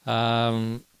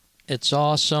 It's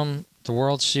awesome. The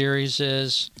World Series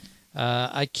is.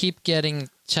 I keep getting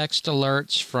text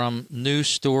alerts from news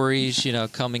stories,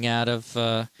 coming out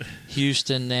of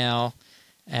Houston now.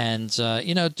 And,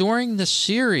 during the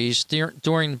series,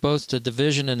 during both the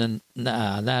division and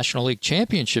the National League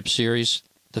Championship Series,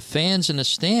 the fans in the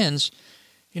stands,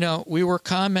 we were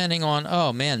commenting on,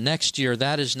 oh, man, next year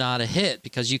that is not a hit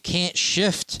because you can't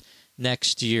shift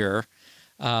next year.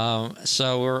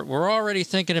 So we're already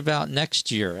thinking about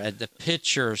next year. The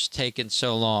pitcher's taking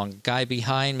so long. Guy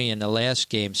behind me in the last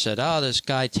game said, oh, this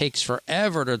guy takes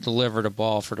forever to deliver the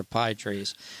ball for the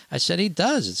Padres. I said, he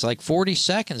does. It's like 40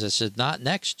 seconds. I said, not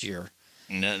next year.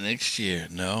 Not next year,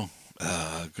 no.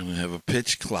 Going to have a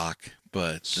pitch clock,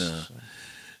 but...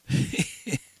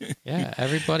 Yeah,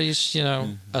 everybody's,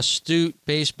 astute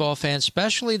baseball fans,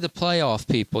 especially the playoff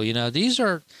people. These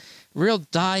are real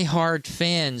diehard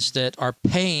fans that are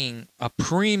paying a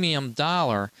premium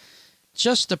dollar.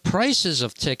 Just the prices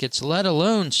of tickets, let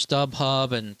alone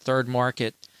StubHub and third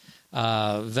market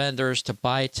vendors to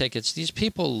buy tickets. These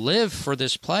people live for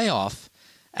this playoff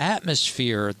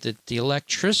atmosphere, the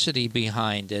electricity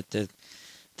behind it,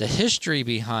 the history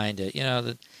behind it.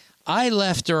 I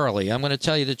left early. I'm going to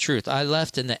tell you the truth. I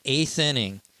left in the 8th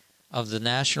inning of the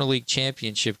National League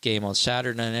Championship game on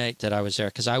Saturday night that I was there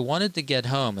because I wanted to get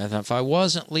home. And if I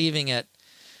wasn't leaving at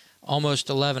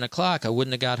almost 11 o'clock, I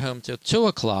wouldn't have got home till 2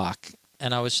 o'clock.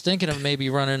 And I was thinking of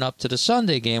maybe running up to the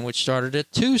Sunday game, which started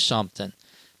at 2-something.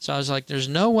 So I was like, there's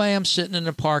no way I'm sitting in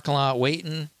the parking lot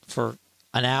waiting for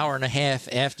an hour and a half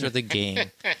after the game.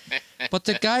 But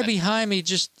the guy behind me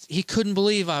he couldn't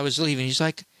believe I was leaving. He's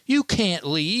like, you can't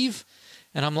leave.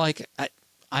 And I'm like,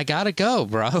 I got to go,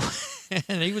 bro.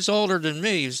 And he was older than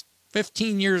me. He was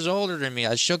 15 years older than me.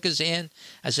 I shook his hand.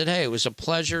 I said, hey, it was a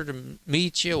pleasure to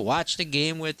meet you, watch the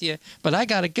game with you, but I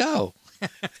got to go.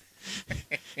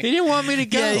 He didn't want me to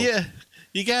go.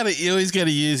 You always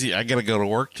gotta use it. I gotta go to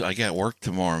work. I got work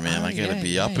tomorrow, man. I gotta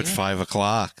be up at 5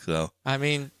 o'clock. So I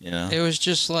mean, it was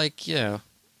just like,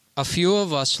 a few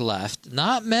of us left.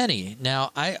 Not many.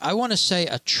 Now, I want to say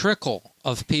a trickle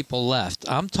of people left.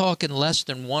 I'm talking less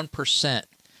than 1%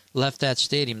 left that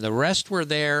stadium. The rest were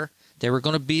there. They were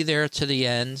going to be there to the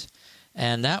end,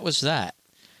 and that was that.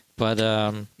 But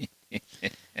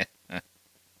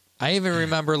I even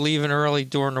remember leaving early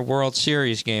during the World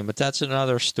Series game, but that's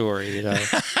another story.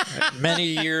 Many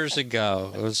years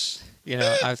ago, it was.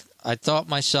 I thought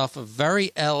myself a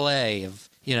very LA of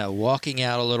walking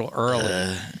out a little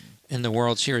early in the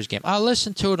World Series game. I'll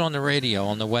listen to it on the radio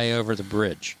on the way over the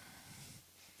bridge.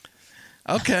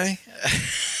 Okay.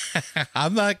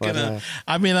 I'm not going to.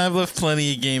 I've left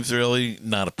plenty of games early,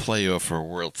 not a playoff or a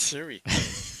World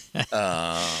Series.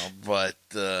 But.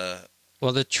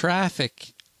 Well, the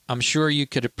traffic, I'm sure you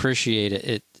could appreciate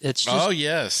it. It's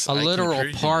just a literal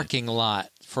parking lot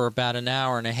for about an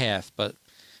hour and a half. But,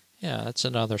 yeah, that's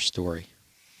another story.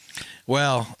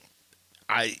 Well,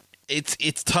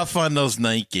 it's tough on those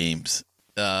night games.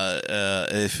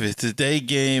 If it's a day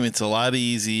game, it's a lot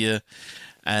easier.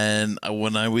 And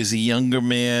when I was a younger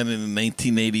man in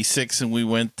 1986 and we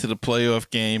went to the playoff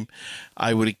game,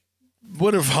 I would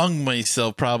have hung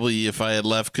myself probably if I had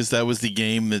left, because that was the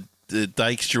game that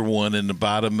Dykstra won in the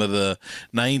bottom of the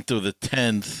 9th or the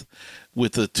 10th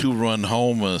with a 2-run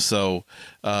homer. So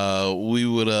we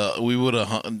would have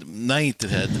 9th it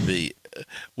had to be.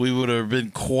 We would have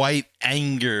been quite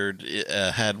angered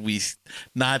had we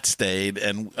not stayed,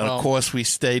 and of course we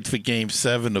stayed for Game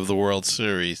 7 of the World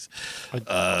Series.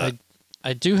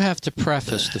 I do have to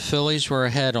preface, the Phillies were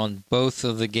ahead on both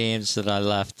of the games that I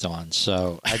left on,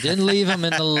 so I didn't leave them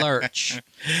in the lurch.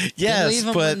 Yes, didn't leave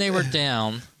them when they were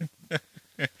down.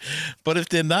 But if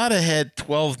they're not ahead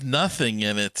 12-0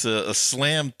 and it's a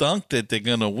slam dunk that they're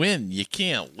going to win, you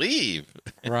can't leave.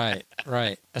 Right.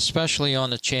 Especially on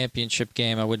the championship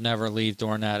game, I would never leave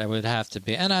during that. It would have to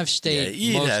be. And I've stayed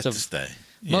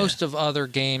most of other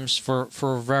games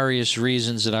for various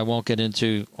reasons that I won't get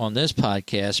into on this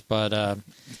podcast. But,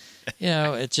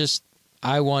 it just,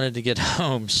 I wanted to get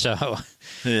home, so...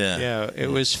 Yeah, it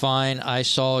was fine. I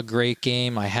saw a great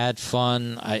game. I had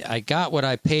fun. I got what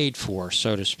I paid for,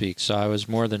 so to speak, so I was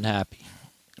more than happy.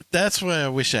 That's why I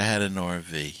wish I had an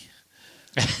RV.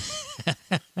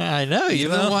 I know. You've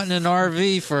been wanting an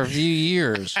RV for a few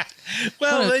years.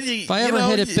 Well, if I ever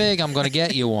hit it big, I'm going to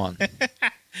get you one.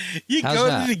 You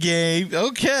go to the game.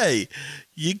 Okay.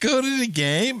 You go to the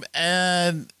game,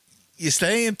 and... you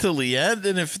stay until the end,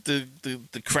 and if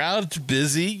the crowd's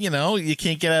busy, you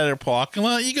can't get out of the parking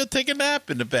lot, you go take a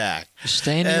nap in the back. You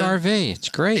stay in the RV. It's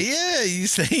great. Yeah, you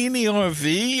stay in the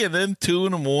RV, and then 2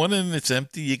 a.m, it's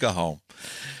empty, you go home.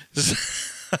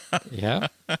 Yeah,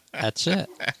 that's it.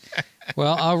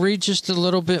 Well, I'll read just a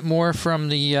little bit more from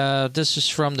this is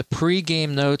from the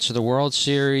pregame notes of the World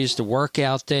Series, the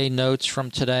workout day notes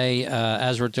from today,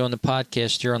 as we're doing the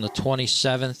podcast here on the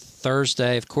 27th,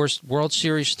 Thursday. Of course, World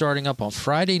Series starting up on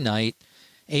Friday night,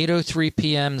 8:03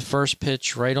 p.m., the first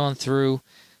pitch right on through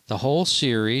the whole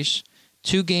series.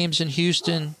 2 games in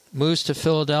Houston, moves to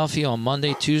Philadelphia on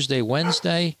Monday, Tuesday,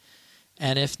 Wednesday,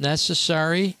 and if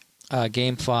necessary,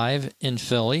 Game 5 in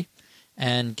Philly.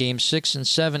 And Game 6 and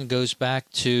 7 goes back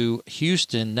to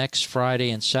Houston next Friday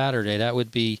and Saturday. That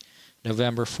would be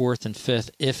November 4th and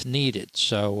 5th if needed.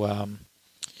 So,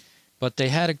 but they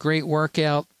had a great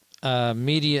workout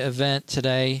media event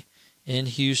today in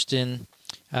Houston.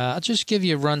 I'll just give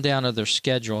you a rundown of their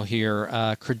schedule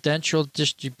here. Credential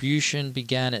distribution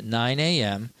began at 9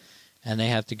 a.m., and they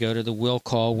have to go to the will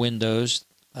call windows,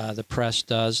 the press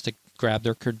does, to grab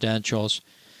their credentials.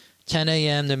 10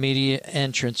 a.m., the media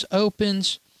entrance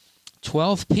opens.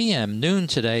 12 p.m., noon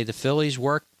today, the Phillies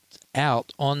worked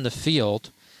out on the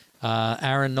field.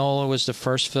 Aaron Nola was the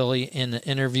first Philly in the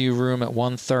interview room at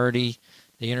 1:30.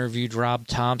 They interviewed Rob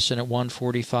Thompson at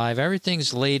 1:45.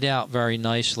 Everything's laid out very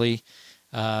nicely.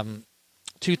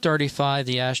 2:35,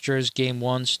 the Astros Game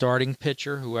 1 starting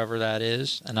pitcher, whoever that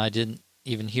is, and I didn't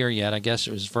even hear yet. I guess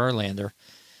it was Verlander,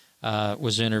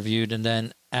 was interviewed. And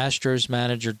then Astros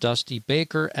manager Dusty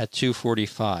Baker at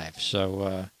 2:45.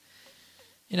 So,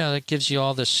 that gives you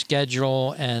all the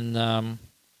schedule and,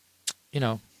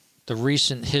 the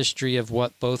recent history of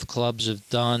what both clubs have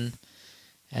done.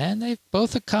 And they've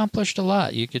both accomplished a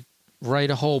lot. You could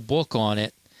write a whole book on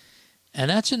it. And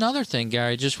that's another thing,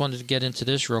 Gary. I just wanted to get into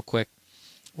this real quick.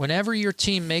 Whenever your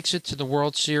team makes it to the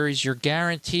World Series, you're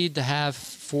guaranteed to have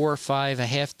 4 or 5, a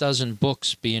half dozen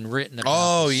books being written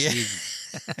about the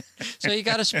season. So you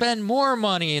got to spend more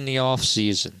money in the off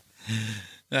season.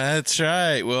 That's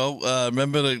right. Well,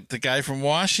 remember the guy from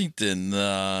Washington?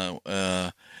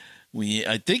 I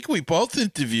think we both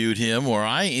interviewed him, or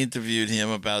I interviewed him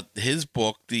about his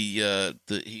book. He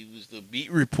was the beat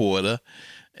reporter,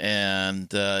 and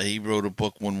he wrote a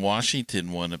book when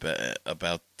Washington won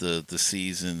about the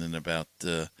season and about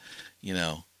the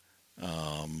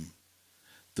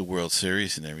World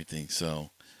Series and everything.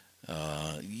 So.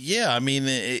 Yeah, I mean,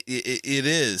 it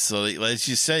is. So, as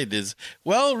you say,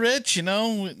 Rich,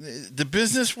 the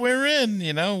business we're in,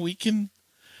 we can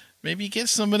maybe get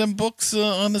some of them books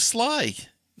on the sly,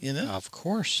 Of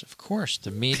course.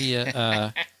 The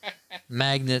media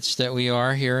magnets that we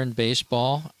are here in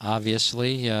baseball,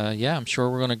 obviously. I'm sure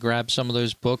we're going to grab some of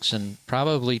those books and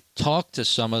probably talk to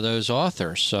some of those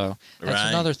authors. So that's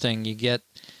another thing. You get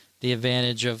the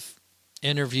advantage of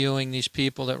interviewing these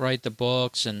people that write the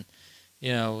books, and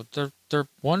they're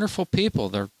wonderful people.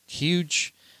 They're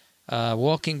huge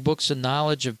walking books of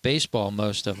knowledge of baseball,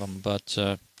 most of them. But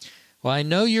I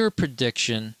know your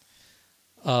prediction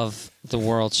of the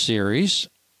World Series.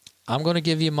 I'm going to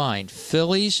give you mine.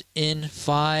 Phillies in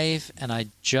 5, and I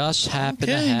just happen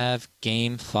to have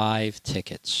Game 5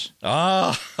 tickets.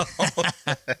 Oh.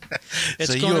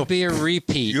 It's going to be a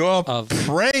repeat of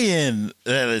praying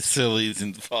that it's Phillies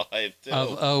in 5, too.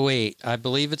 Of 08. I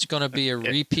believe it's going to be a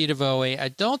repeat of 08. I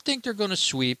don't think they're going to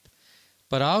sweep,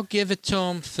 but I'll give it to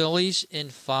them. Phillies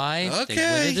in 5. Okay. They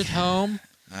win it at home.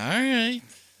 All right.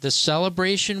 The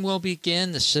celebration will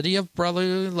begin. The city of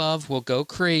brotherly love will go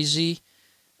crazy.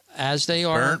 As they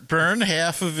are, burn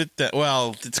half of it.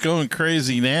 Well, it's going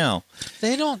crazy now.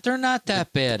 They're not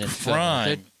that bad in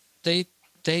crime. They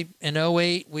in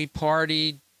 08 we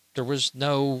partied. There was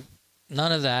none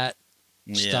of that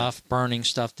stuff, burning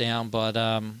stuff down. But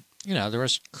there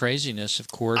was craziness, of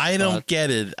course. I don't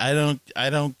get it. I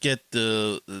don't get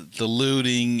the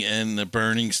looting and the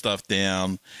burning stuff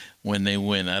down when they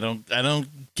win. I don't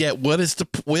get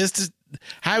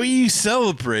how are you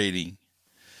celebrating?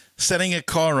 Setting a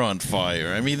car on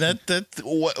fire. I mean, what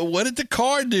did the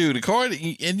car do? The car,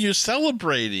 and you're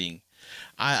celebrating.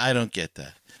 I don't get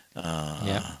that.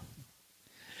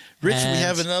 Rich, we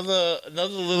have another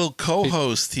little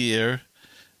co-host here.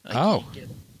 I can't get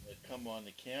him to come on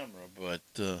the camera, but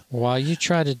while you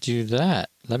try to do that,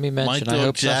 let me mention. I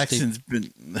hope Jackson's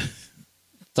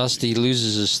Dusty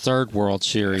loses his 3rd World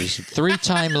Series.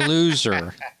 3-time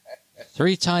loser.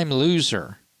 3-time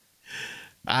loser.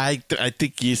 I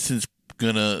think Houston's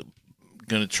gonna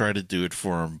try to do it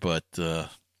for him, but okay,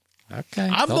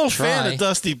 I'm no fan of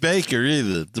Dusty Baker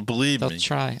either. To believe me, they'll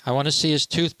try. I want to see his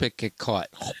toothpick get caught.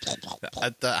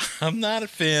 I'm not a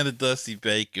fan of Dusty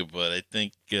Baker, but I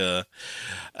think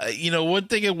one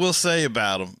thing I will say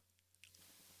about him,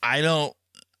 I don't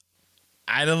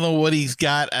know what he's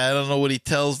got. I don't know what he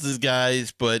tells these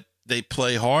guys, but they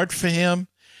play hard for him,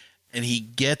 and he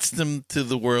gets them to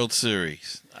the World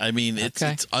Series. I mean, it's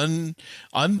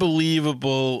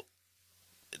unbelievable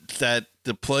that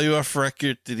the playoff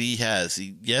record that he has.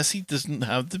 He doesn't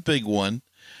have the big one,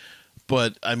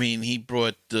 but I mean, he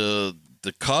brought the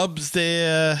Cubs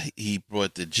there. He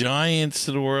brought the Giants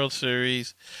to the World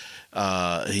Series.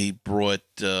 He brought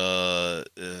this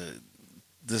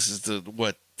is the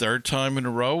 3rd time in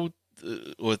a row,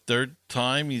 or 3rd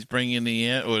time he's bringing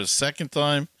or the 2nd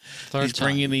time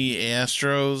bringing the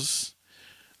Astros.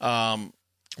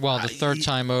 Well, the 3rd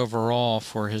time overall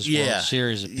for his World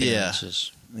Series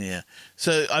appearances. Yeah.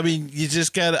 So, I mean,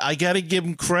 I got to give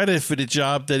him credit for the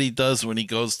job that he does when he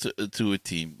goes to a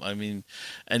team. I mean,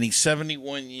 and he's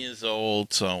 71 years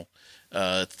old, so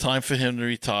it's time for him to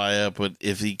retire. But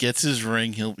if he gets his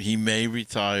ring, he may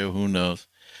retire. Who knows?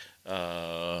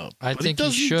 I think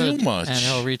he should, do much. And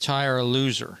he'll retire a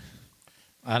loser.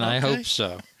 And I hope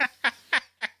so.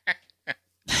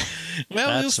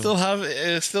 Well, he'll still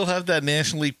have that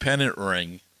National League pennant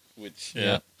ring, which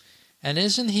And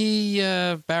isn't he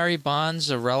Barry Bonds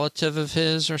a relative of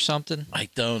his or something? I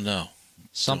don't know.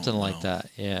 Something like that.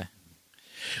 Yeah.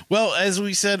 Well, as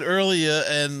we said earlier,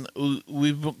 and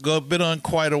we've been on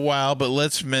quite a while, but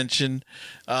let's mention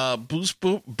Bruce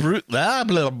Bochy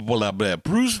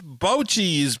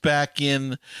is back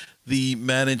in the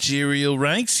managerial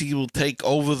ranks. He will take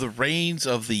over the reins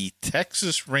of the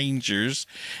Texas Rangers,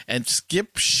 and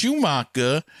Skip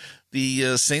Schumacher,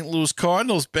 the St. Louis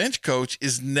Cardinals bench coach,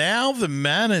 is now the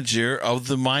manager of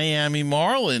the Miami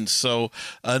Marlins. So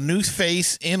a new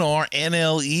face in our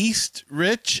NL East,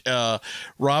 Rich.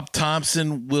 Rob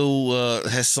Thompson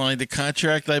has signed a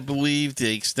contract, I believe.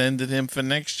 They extended him for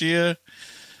next year.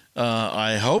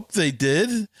 I hope they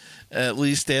did, at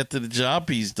least after the job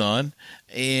he's done.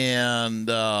 and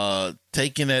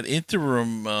taking that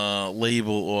interim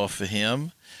label off of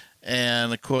him.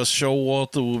 And, of course,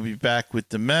 Showalter will be back with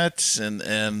the Mets.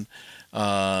 And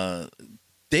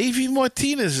Davey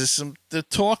Martinez is the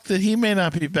talk that he may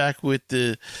not be back with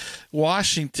the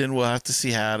Washington. We'll have to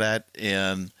see how that.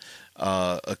 And,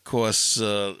 of course,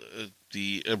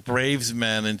 the Braves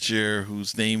manager,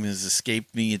 whose name has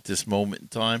escaped me at this moment in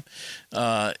time.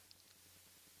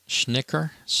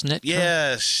 Snitker?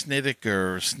 Yeah,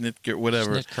 Snitker,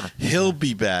 whatever. Snitker. He'll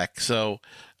be back. So,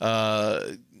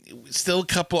 still a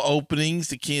couple openings.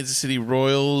 The Kansas City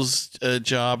Royals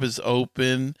job is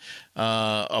open.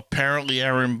 Apparently,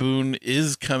 Aaron Boone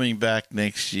is coming back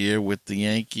next year with the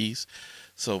Yankees.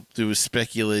 So, there was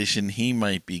speculation he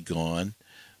might be gone.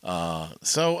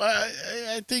 So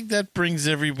I think that brings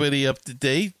everybody up to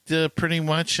date pretty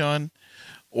much on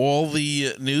all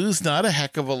the news. Not a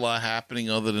heck of a lot happening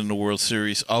other than the World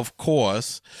Series. Of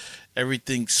course,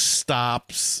 everything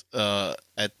stops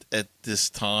at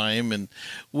this time, and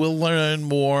we'll learn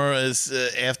more as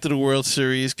after the World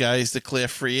Series, guys declare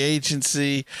free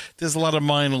agency. There's a lot of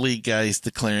minor league guys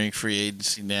declaring free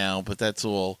agency now, but that's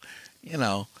all,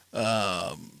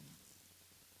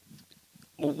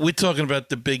 we're talking about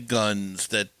the big guns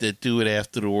that do it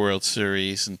after the World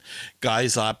Series, and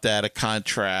guys opt out of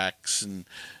contracts, and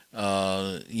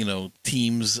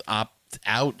teams opt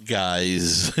out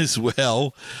guys as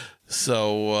well.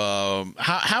 So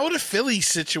how are the Phillies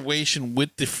situation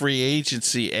with the free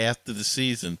agency after the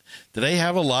season? Do they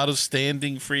have a lot of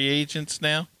standing free agents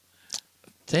now?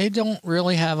 They don't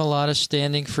really have a lot of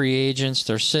standing free agents.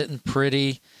 They're sitting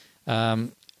pretty.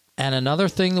 And another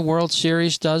thing the World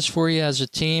Series does for you as a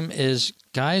team is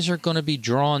guys are going to be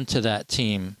drawn to that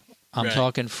team. I'm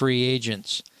talking free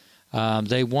agents.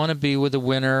 They want to be with a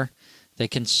winner. They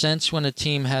can sense when a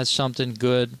team has something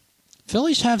good.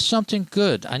 Phillies have something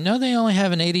good. I know they only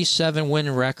have an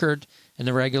 87-win record in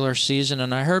the regular season,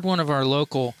 and I heard one of our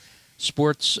local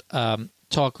sports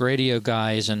talk radio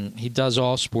guys, and he does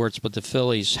all sports but the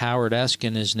Phillies, Howard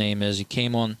Eskin, his name is. He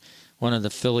came on one of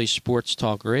the Philly sports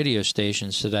talk radio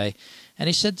stations today, and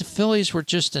he said the Phillies were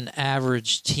just an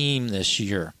average team this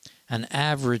year, an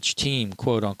average team,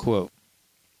 quote unquote.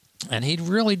 And he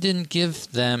really didn't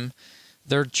give them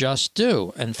their just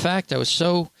due. In fact, I was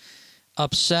so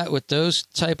upset with those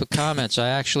type of comments, I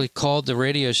actually called the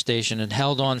radio station and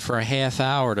held on for a half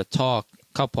hour to talk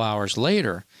a couple hours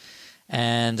later.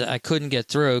 And I couldn't get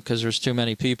through because there's too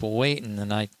many people waiting,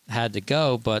 and I had to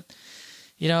go. But,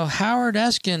 Howard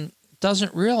Eskin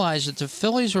doesn't realize that the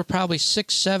Phillies were probably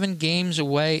 6-7 games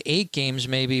away, 8 games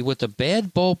maybe, with a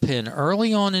bad bullpen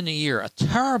early on in the year, a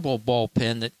terrible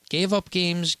bullpen that gave up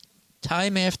games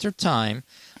time after time,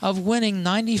 of winning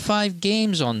 95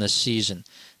 games on this season.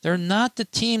 They're not the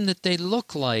team that they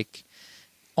look like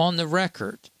on the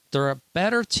record. They're a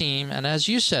better team, and as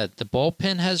you said, the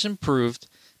bullpen has improved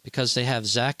because they have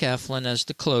Zach Eflin as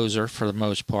the closer for the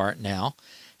most part now.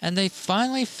 And they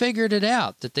finally figured it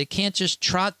out, that they can't just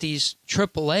trot these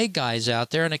AAA guys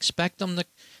out there and expect them to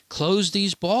close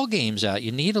these ball games out.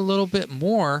 You need a little bit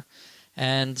more,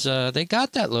 and they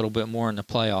got that little bit more in the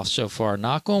playoffs so far.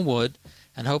 Knock on wood,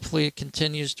 and hopefully it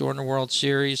continues during the World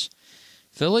Series.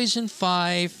 Phillies in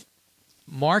 5.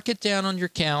 Mark it down on your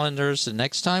calendars. The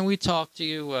next time we talk to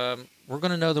you, we're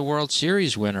going to know the World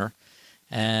Series winner,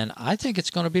 and I think it's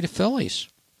going to be the Phillies.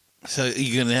 So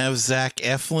you're going to have Zach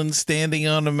Eflin standing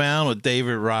on the mound or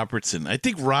David Robertson? I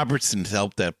think Robertson's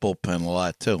helped that bullpen a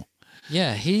lot, too.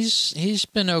 Yeah, he's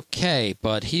been okay,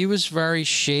 but he was very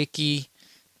shaky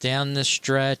down the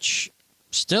stretch.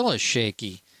 Still is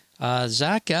shaky.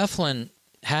 Zach Eflin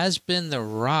has been the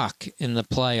rock in the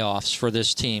playoffs for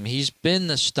this team. He's been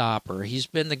the stopper. He's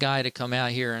been the guy to come out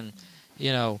here and,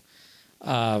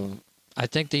 I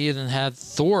think they even had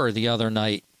Thor the other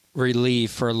night relieve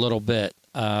for a little bit.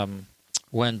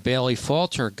 When Bailey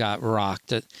Falter got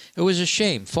rocked. It was a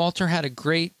shame. Falter had a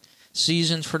great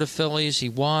season for the Phillies. He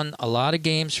won a lot of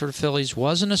games for the Phillies.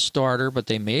 Wasn't a starter, but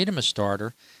they made him a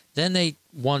starter. Then they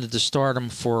wanted to start him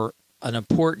for an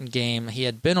important game. He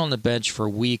had been on the bench for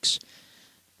weeks.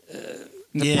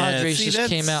 The Padres just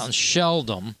came out and shelled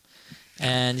him.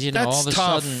 And, all of a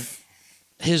sudden,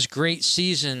 his great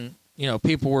season,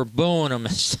 people were booing him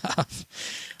and stuff.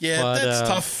 Yeah, but that's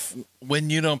tough when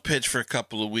you don't pitch for a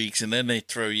couple of weeks and then they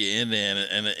throw you in there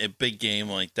in a big game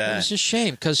like that. It's a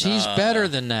shame because he's better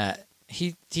than that.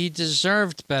 He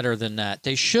deserved better than that.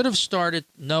 They should have started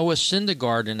Noah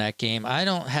Syndergaard in that game. I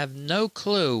don't have no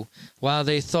clue why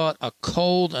they thought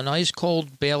an ice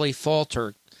cold Bailey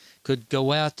Falter could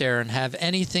go out there and have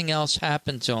anything else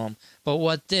happen to him. But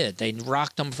what did? They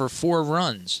rocked him for 4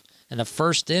 runs in the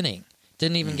first inning.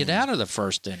 didn't even get out of the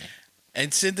first inning.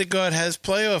 And Syndergaard has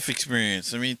playoff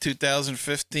experience. I mean,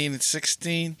 2015 and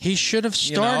 16. He should have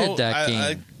started that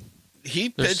game. He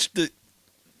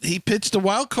pitched the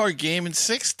wild card game in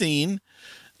 16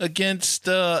 against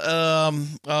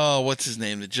what's his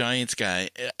name, the Giants guy.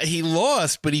 He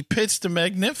lost, but he pitched a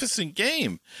magnificent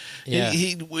game. Yeah.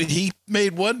 He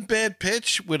made one bad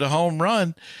pitch with a home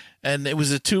run, and it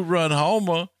was a 2-run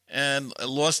homer, and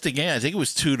lost the game. I think it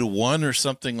was 2-1 or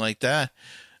something like that.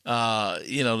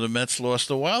 The Mets lost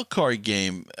the wild card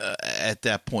game at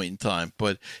that point in time,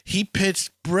 but he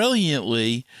pitched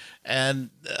brilliantly, and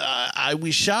I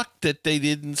was shocked that they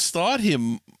didn't start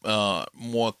him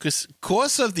more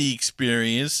because of the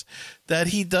experience that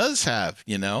he does have,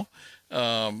 So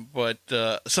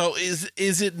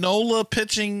is it Nola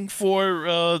pitching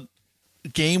for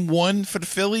game 1 for the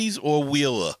Phillies or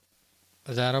Wheeler?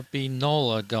 That'll be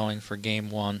Nola going for game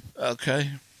 1.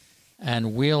 Okay.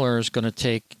 And Wheeler is going to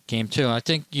take game 2. I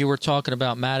think you were talking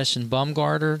about Madison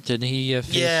Bumgarner. Didn't he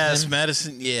face Yes, him?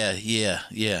 Madison. Yeah.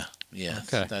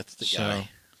 Okay. That's the guy.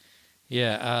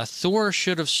 Yeah, Thor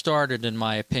should have started, in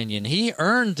my opinion. He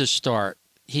earned the start.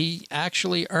 He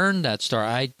actually earned that start.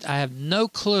 I have no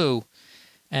clue.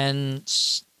 And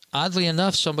oddly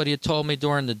enough, somebody had told me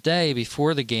during the day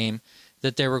before the game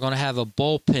that they were going to have a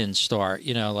bullpen start,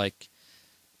 like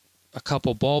a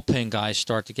couple bullpen guys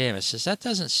start the game. I says, that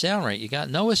doesn't sound right. You got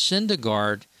Noah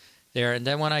Syndergaard there. And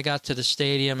then when I got to the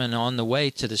stadium and on the way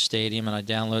to the stadium and I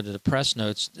downloaded the press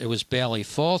notes, it was Bailey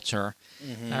Falter.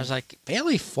 Mm-hmm. And I was like,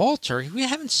 Bailey Falter? We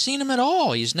haven't seen him at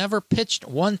all. He's never pitched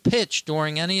one pitch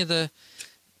during any of the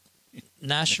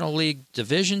National League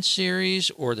Division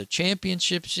Series or the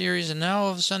Championship Series. And now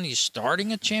all of a sudden he's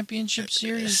starting a Championship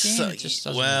Series game? It just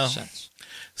doesn't make sense.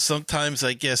 Sometimes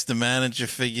I guess the manager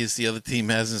figures the other team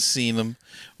hasn't seen him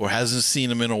or hasn't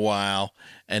seen him in a while,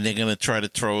 and they're going to try to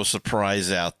throw a surprise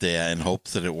out there and hope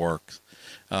that it works.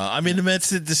 The Mets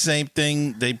did the same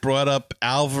thing. They brought up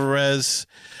Alvarez.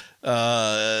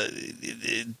 The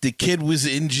kid was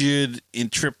injured in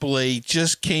AAA,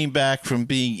 just came back from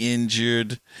being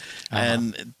injured,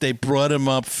 and they brought him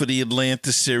up for the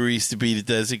Atlanta series to be the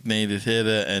designated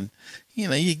hitter. And,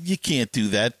 you can't do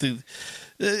that.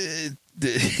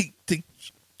 The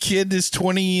kid is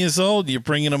 20 years old. You're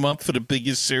bringing him up for the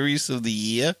biggest series of the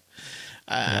year.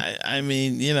 And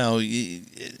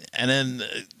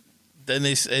then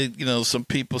they say, some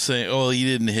people say, oh, he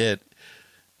didn't hit.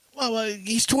 Well,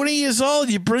 he's 20 years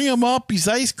old. You bring him up. He's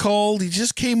ice cold. He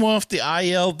just came off the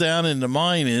IL down in the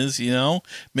minors,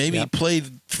 Maybe he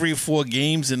played 3 or 4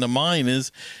 games in the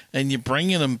minors, and you're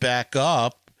bringing him back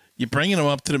up. You're bringing him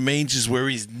up to the majors where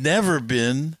he's never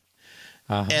been.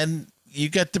 And you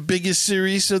got the biggest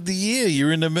series of the year.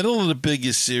 You're in the middle of the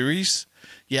biggest series.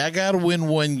 Yeah, I got to win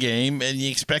one game, and you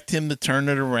expect him to turn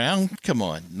it around? Come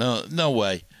on. No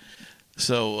way.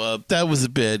 So that was a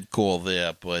bad call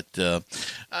there. But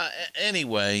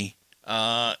anyway,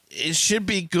 it should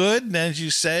be good. And as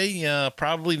you say,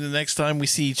 probably the next time we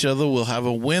see each other, we'll have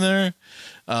a winner.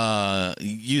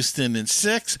 Houston in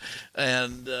 6.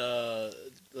 And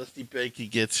Dusty Baker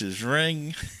gets his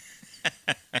ring.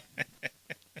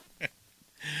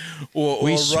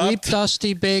 We sweep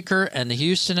Dusty Baker and the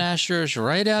Houston Astros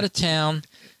right out of town.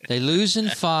 They lose in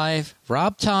 5.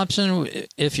 Rob Thompson,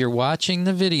 if you're watching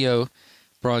the video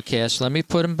broadcast, let me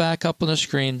put him back up on the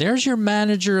screen. There's your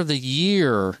manager of the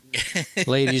year,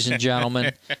 ladies and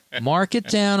gentlemen. Mark it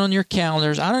down on your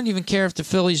calendars. I don't even care if the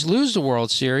Phillies lose the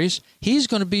World Series. He's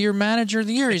going to be your manager of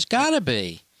the year. He's got to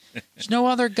be. There's no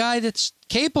other guy that's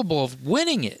capable of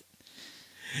winning it.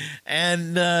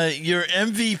 And your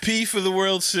MVP for the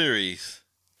World Series.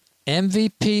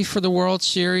 MVP for the World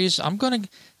Series.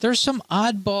 There's some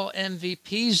oddball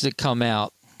MVPs that come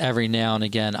out every now and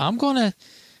again. I'm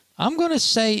gonna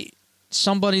say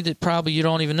somebody that probably you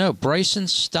don't even know. Bryson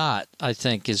Stott, I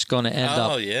think, is going to end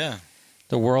up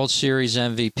the World Series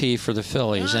MVP for the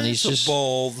Phillies, and he's just a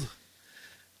bold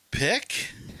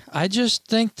pick. I just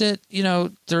think that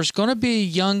there's going to be a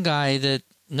young guy that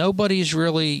nobody's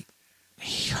really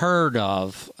heard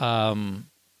of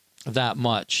that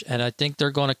much, and I think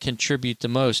they're going to contribute the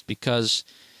most because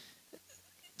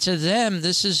to them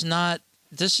this is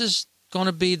going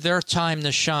to be their time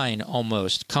to shine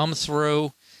almost. Come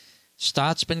through.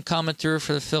 Stott's been coming through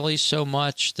for the Phillies so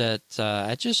much that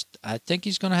I think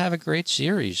he's going to have a great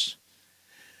series.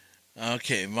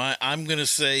 Okay, I'm going to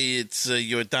say it's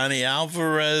Yordan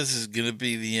Alvarez is going to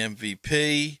be the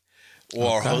MVP,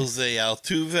 or Jose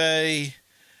Altuve.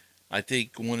 I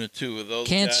think one or two of those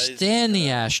Can't guys. stand the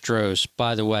Astros,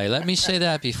 by the way. Let me say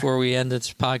that before we end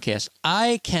this podcast.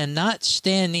 I cannot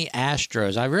stand the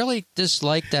Astros. I really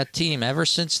dislike that team ever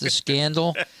since the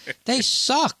scandal. They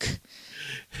suck.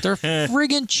 They're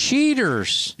friggin'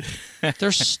 cheaters.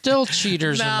 They're still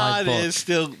cheaters in my book.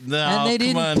 And they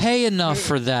didn't pay enough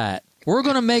for that. We're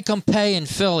going to make them pay in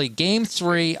Philly. Game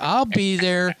 3, I'll be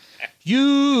there.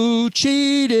 You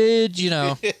cheated,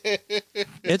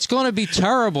 It's going to be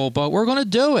terrible, but we're going to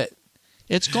do it.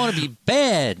 It's going to be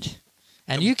bad.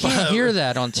 And you can't hear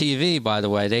that on TV, by the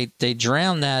way. They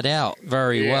drown that out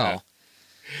very well.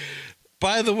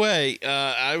 By the way,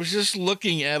 I was just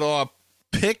looking at our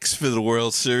picks for the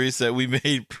World Series that we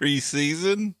made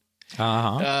preseason.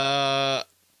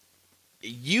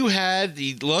 You had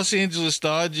the Los Angeles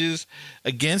Dodgers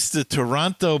against the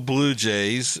Toronto Blue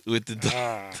Jays with the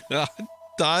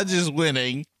Dodgers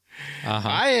winning.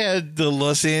 I had the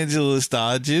Los Angeles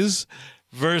Dodgers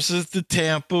versus the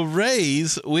Tampa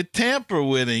Rays with Tampa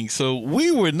winning. So we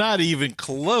were not even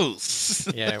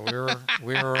close. Yeah,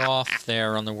 we were off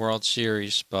there on the World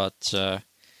Series, but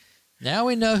now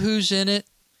we know who's in it.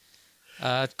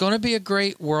 It's going to be a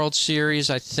great World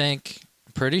Series, I think.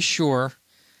 I'm pretty sure.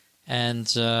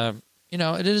 And,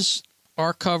 it is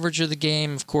our coverage of the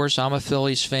game. Of course, I'm a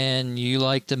Phillies fan. You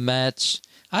like the Mets.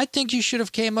 I think you should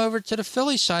have came over to the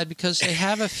Phillies side because they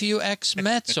have a few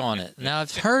ex-Mets on it. Now,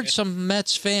 I've heard some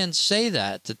Mets fans say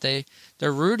that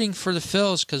they're rooting for the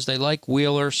Phils because they like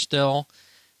Wheeler still.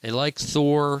 They like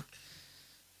Thor.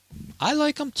 I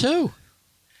like them, too.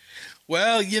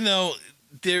 Well,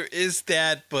 there is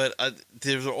that, but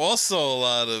there's also a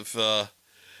lot of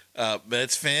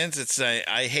Mets fans that say,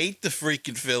 I hate the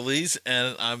freaking Phillies,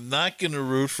 and I'm not going to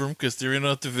root for them because they're in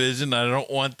our division. I don't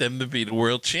want them to be the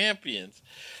world champions.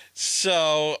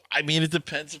 So, it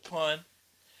depends upon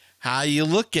how you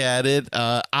look at it.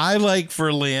 I like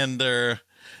Verlander.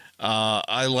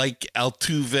 I like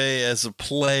Altuve as a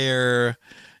player,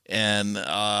 and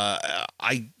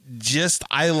I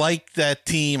like that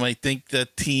team. I think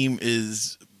that team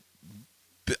is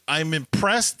 – I'm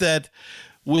impressed that –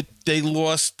 they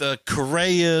lost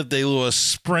Correa, they lost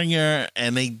Springer,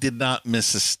 and they did not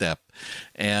miss a step.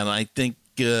 And I think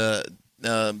they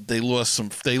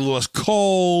lost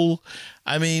Cole.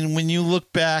 When you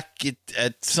look back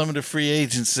at some of the free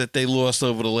agents that they lost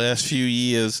over the last few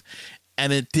years,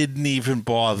 and it didn't even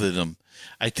bother them.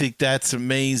 I think that's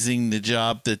amazing, the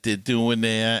job that they're doing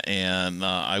there, and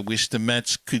I wish the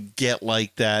Mets could get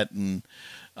like that. And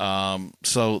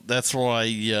so that's why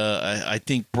I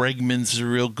think Bregman's a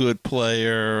real good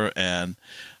player, and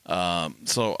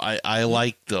so I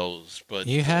like those. But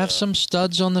you have some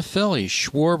studs on the Phillies.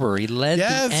 Schwarber, he led the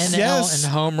NL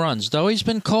in home runs. Though he's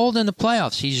been cold in the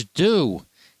playoffs, he's due.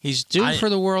 He's due for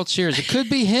the World Series. It could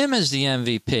be him as the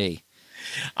MVP.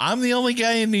 I'm the only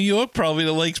guy in New York probably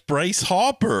that likes Bryce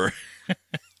Harper.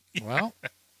 Well,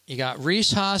 you got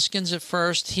Rhys Hoskins at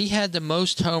first. He had the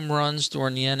most home runs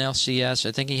during the NLCS.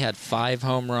 I think he had 5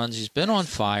 home runs. He's been on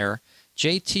fire.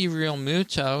 JT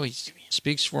Realmuto, he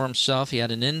speaks for himself. He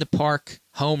had an in-the-park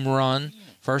home run.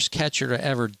 First catcher to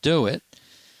ever do it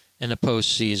in the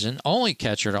postseason. Only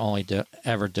catcher to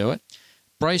ever do it.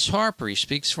 Bryce Harper, he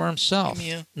speaks for himself.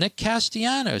 Yeah. Nick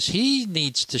Castellanos, he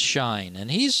needs to shine, and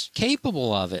he's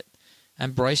capable of it.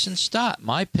 And Bryson Stott,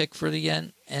 my pick for the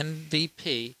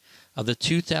MVP of the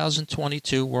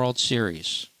 2022 World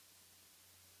Series.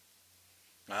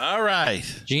 All right.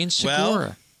 Gene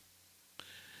Segura. Well,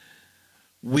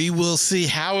 we will see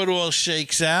how it all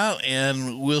shakes out,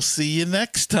 and we'll see you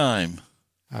next time.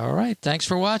 All right. Thanks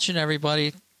for watching,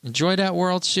 everybody. Enjoy that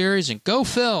World Series, and go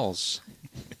Phils.